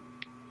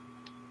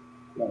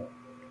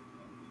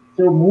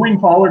 So moving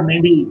forward,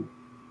 maybe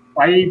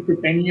 5 to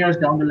 10 years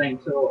down the line.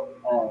 So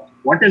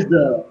what is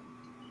the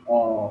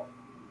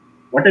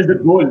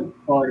goal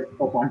for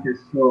Pontis?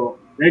 So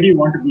where do you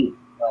want to be?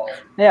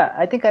 Yeah,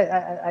 I think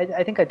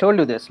I told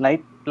you this.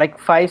 Like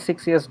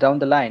 5-6 years down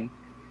the line,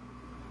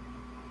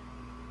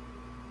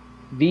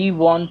 we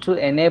want to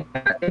enable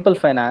simple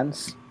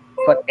finance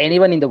for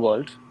anyone in the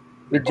world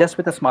with a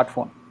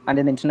smartphone and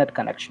an internet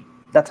connection.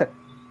 That's it.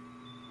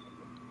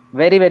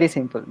 Very, very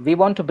simple. We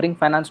want to bring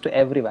finance to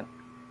everyone.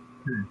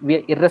 We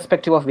are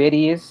irrespective of where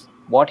he is,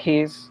 what he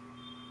is,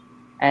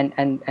 and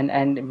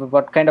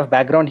what kind of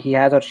background he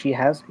has or she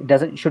has.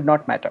 It should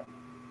not matter.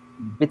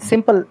 With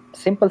simple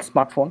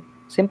smartphone,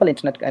 simple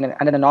internet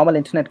and a normal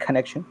internet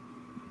connection,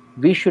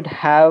 we should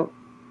have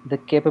the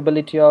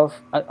capability of,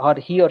 or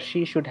he or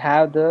she should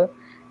have the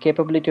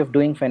capability of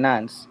doing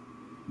finance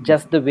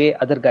just the way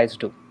other guys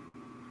do.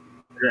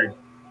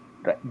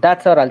 Right.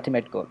 That's our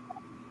ultimate goal.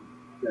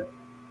 Yeah.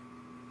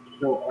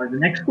 So the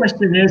next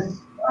question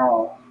is,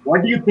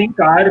 what do you think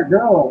are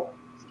the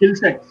skill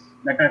sets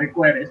that are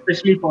required,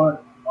 especially for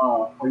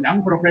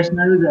young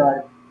professionals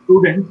or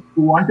students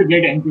who want to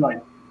get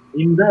employed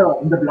in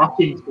the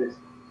blockchain space?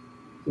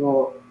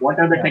 So what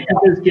are the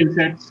technical skill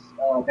sets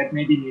that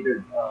may be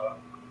needed?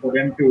 for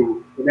them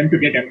to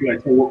get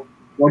employed. So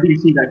what do you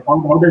see that?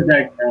 How does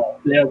that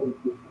play out in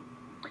future?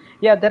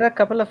 Yeah, there are a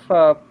couple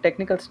of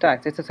technical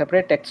stacks. It's a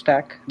separate tech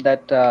stack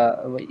that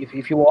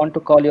if you want to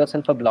call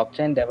yourself a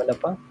blockchain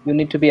developer, you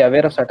need to be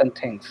aware of certain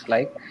things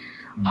like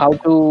how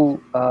the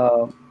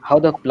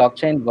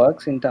blockchain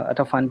works at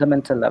a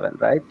fundamental level,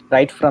 right?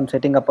 Right from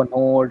setting up a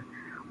node,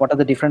 what are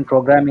the different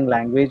programming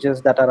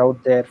languages that are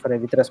out there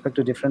with respect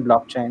to different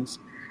blockchains.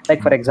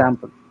 Like for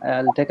example,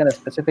 I'll take a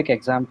specific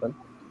example,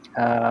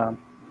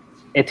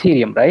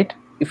 Ethereum, right?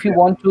 If you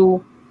want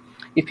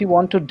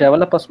to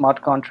develop a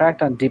smart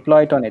contract and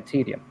deploy it on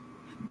Ethereum,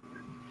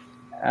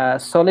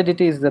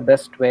 Solidity is the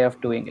best way of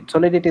doing it.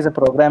 Solidity is a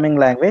programming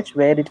language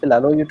where it will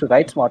allow you to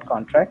write smart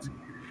contracts,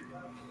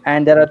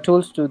 and there are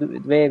tools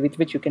with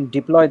which you can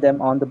deploy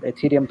them on the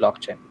Ethereum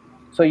blockchain.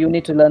 So you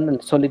need to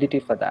learn Solidity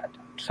for that.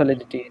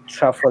 Solidity,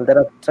 Truffle. There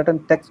are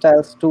certain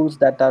textiles tools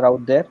that are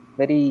out there,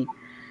 very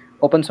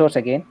open source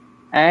again.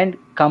 And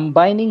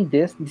combining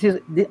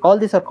all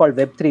these are called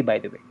Web3, by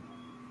the way.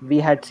 We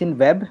had seen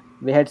Web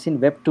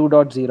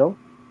 2.0,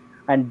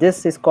 and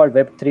this is called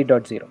Web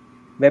 3.0,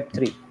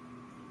 Web3.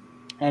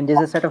 And there's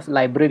a set of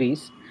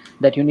libraries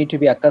that you need to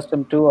be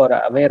accustomed to or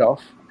aware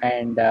of,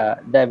 and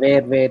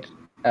where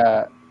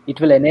it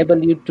will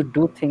enable you to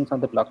do things on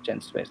the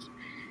blockchain space.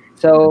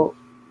 So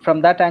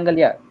from that angle,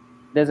 yeah,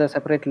 there's a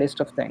separate list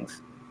of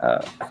things.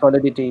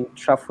 Solidity,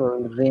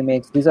 Truffle,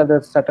 Remix, these are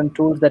the certain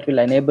tools that will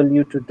enable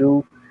you to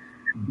do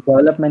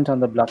development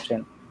on the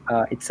blockchain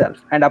itself.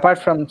 And apart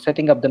from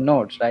setting up the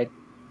nodes, right?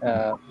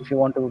 If you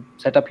want to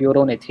set up your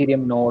own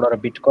Ethereum node or a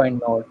Bitcoin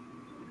node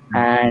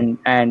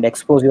and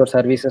expose your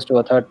services to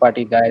a third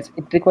party guys,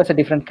 it requires a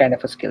different kind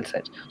of a skill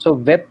set. So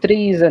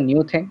Web3 is a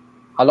new thing.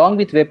 Along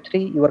with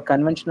Web3, your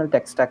conventional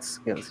tech stack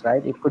skills,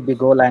 right? It could be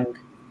Golang,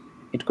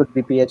 it could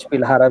be PHP,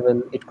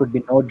 Laravel, it could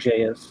be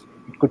Node.js,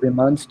 it could be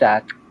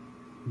MERN-Stack.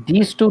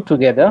 These two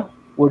together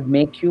would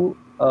make you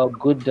a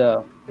good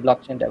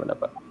blockchain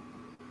developer.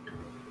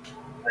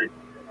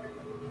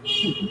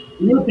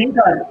 Do you think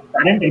our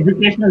current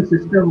educational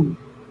system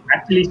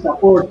actually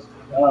supports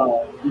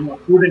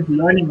students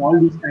learning all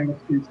these kind of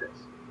skill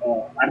sets?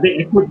 Are they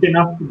equipped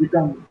enough to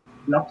become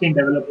blockchain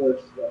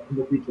developers in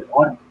the future,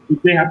 or do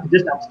they have to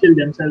just upskill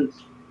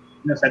themselves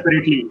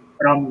separately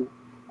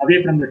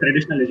away from the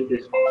traditional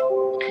education?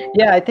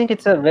 Yeah, I think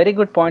it's a very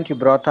good point you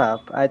brought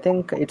up. I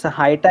think it's a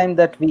high time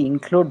that we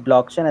include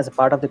blockchain as a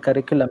part of the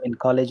curriculum in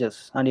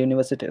colleges and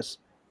universities.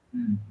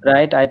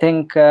 Right? I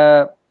think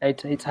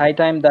it's high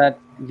time that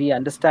we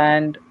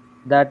understand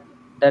that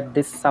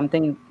this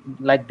something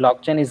like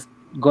blockchain is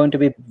going to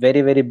be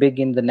very, very big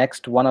in the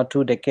next 1 or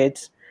 2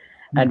 decades,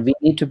 and we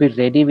need to be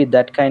ready with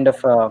that kind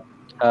of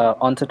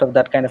onset of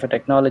that kind of a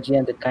technology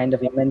and the kind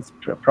of immense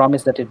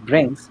promise that it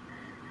brings.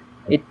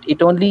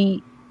 It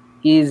only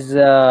is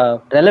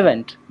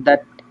relevant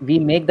that we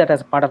make that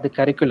as a part of the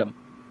curriculum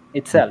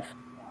itself.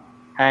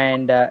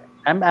 And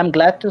I'm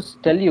glad to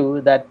tell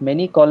you that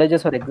many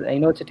colleges or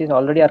universities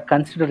already are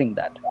considering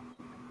that.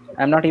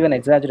 I'm not even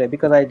exaggerating,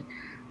 because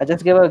I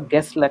just gave a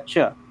guest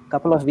lecture a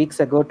couple of weeks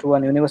ago to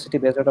an university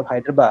based out of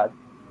Hyderabad,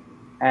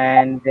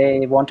 and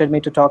they wanted me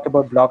to talk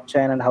about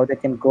blockchain and how they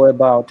can go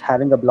about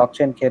having a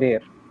blockchain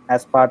career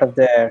as part of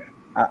their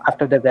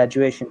after their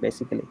graduation,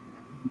 basically.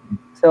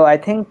 So I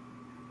think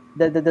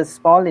the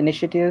small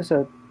initiatives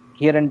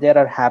here and there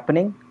are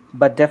happening,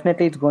 but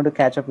definitely it's going to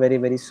catch up very,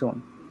 very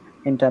soon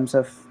in terms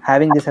of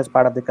having this as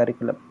part of the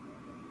curriculum.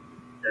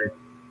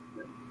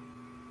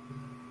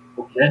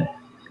 Okay.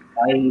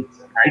 I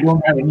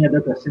don't have any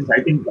other questions.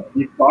 I think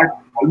we've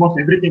got almost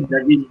everything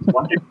that we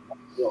wanted.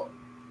 So,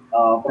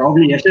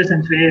 probably Yashesh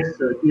and Shreyas,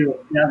 if you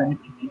have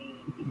anything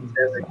to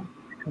say.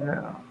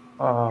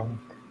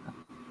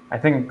 I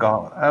think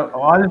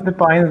all of the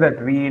points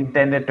that we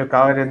intended to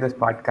cover in this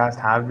podcast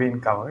have been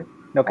covered.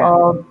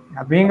 Okay.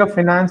 Being a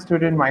finance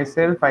student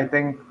myself, I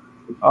think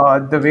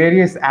the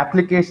various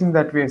applications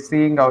that we're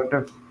seeing out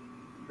of,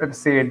 let's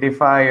say,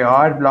 DeFi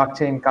or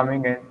blockchain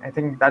coming in, I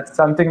think that's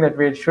something that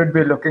we should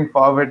be looking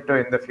forward to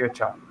in the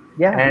future.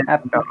 Yeah, and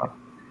absolutely.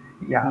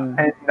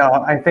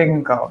 I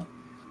think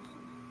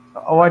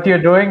what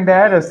you're doing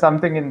there is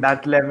something in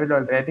that level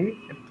already.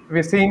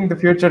 We're seeing the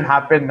future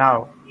happen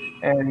now,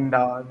 and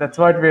that's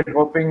what we're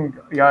hoping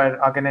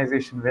your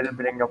organization will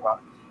bring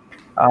about.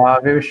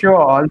 We wish you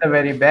all the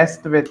very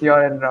best with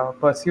your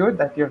pursuit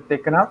that you've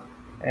taken up,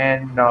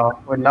 and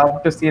would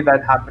love to see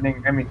that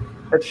happening. I mean,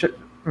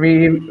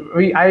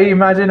 I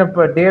imagine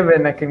a day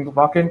when I can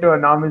walk into a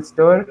normal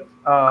store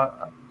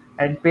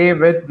and pay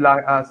with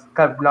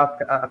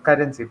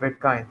currency,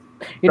 Bitcoin.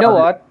 You know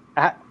what?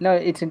 No,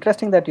 it's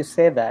interesting that you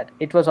say that.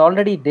 It was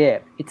already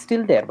there. It's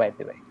still there, by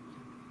the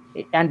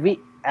way. And we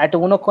at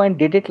UnoCoin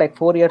did it like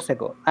 4 years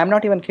ago. I'm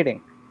not even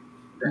kidding.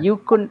 You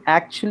could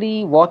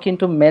actually walk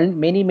into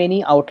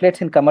many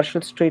outlets in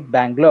Commercial Street,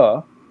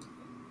 Bangalore.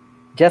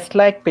 Just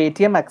like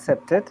Paytm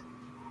accepted,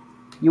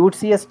 you would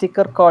see a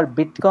sticker called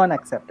Bitcoin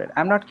accepted.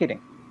 I'm not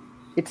kidding.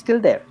 It's still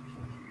there.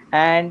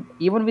 And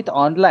even with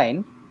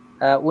online,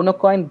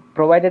 UnoCoin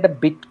provided a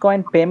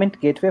Bitcoin payment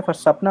gateway for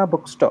Sapna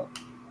bookstore.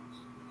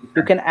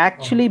 You can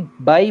actually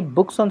buy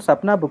books on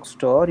Sapna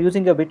bookstore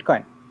using your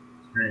Bitcoin,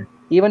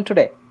 even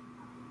today.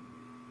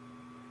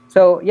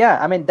 So yeah,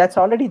 I mean that's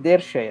already there,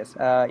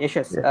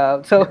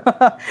 Yashas.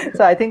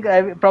 So I think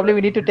probably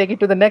we need to take it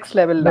to the next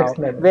level now,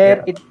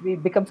 where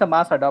it becomes a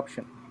mass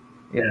adoption.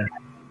 Yeah.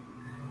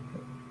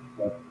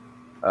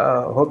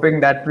 Hoping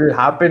that will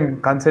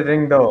happen,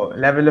 considering the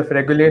level of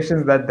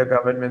regulations that the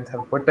governments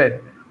have put in.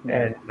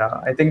 And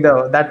I think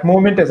that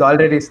movement has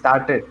already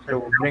started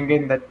to bring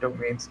in that to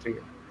mainstream.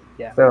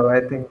 Yeah. So I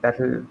think that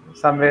will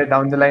somewhere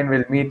down the line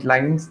will meet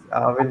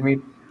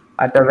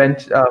at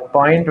a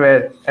point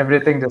where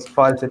everything just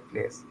falls in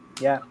place.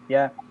 Yeah.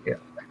 I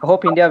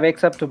hope India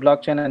wakes up to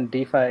blockchain and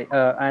DeFi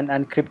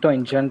and crypto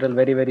in general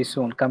very, very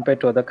soon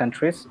compared to other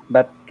countries,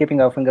 but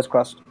keeping our fingers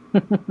crossed.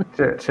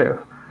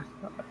 Sure.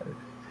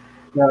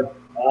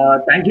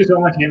 Thank you so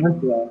much,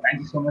 Hemanth.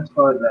 Thank you so much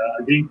for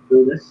agreeing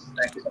to do this.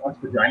 Thank you so much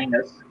for joining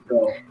us.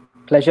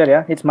 Pleasure,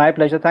 yeah. It's my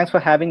pleasure. Thanks for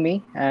having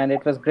me. And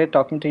it was great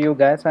talking to you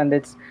guys. And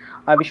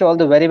I wish you all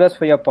the very best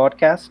for your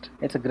podcast.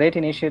 It's a great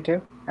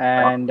initiative.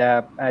 And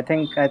I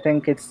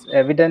think it's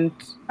evident,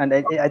 and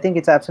I think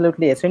it's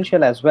absolutely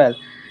essential as well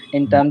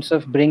in terms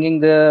of bringing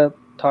the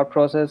thought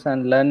process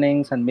and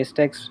learnings and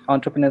mistakes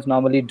entrepreneurs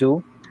normally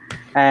do.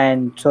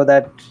 And so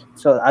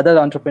other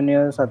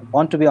entrepreneurs or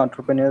want to be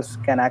entrepreneurs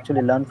can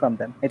actually learn from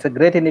them. It's a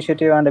great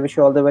initiative, and I wish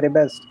you all the very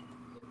best.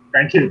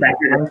 Thank you for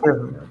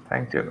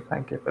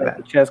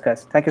that. Cheers,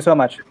 guys. Thank you so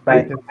much.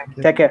 Bye. Thank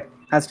you. Take care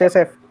and stay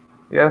safe.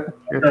 Yeah,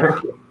 you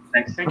too.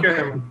 Thanks. Thank you,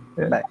 Hemanth.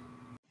 Yeah. Bye.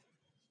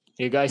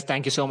 Hey guys,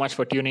 thank you so much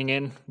for tuning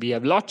in. We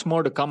have lots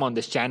more to come on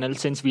this channel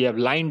since we have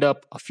lined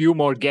up a few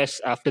more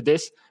guests after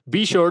this.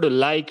 Be sure to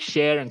like,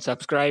 share, and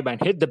subscribe and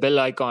hit the bell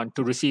icon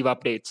to receive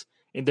updates.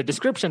 In the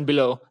description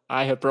below,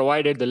 I have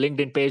provided the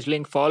LinkedIn page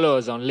link. Follow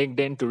us on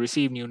LinkedIn to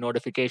receive new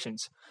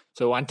notifications.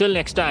 So until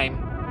next time,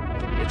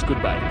 it's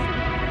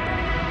goodbye.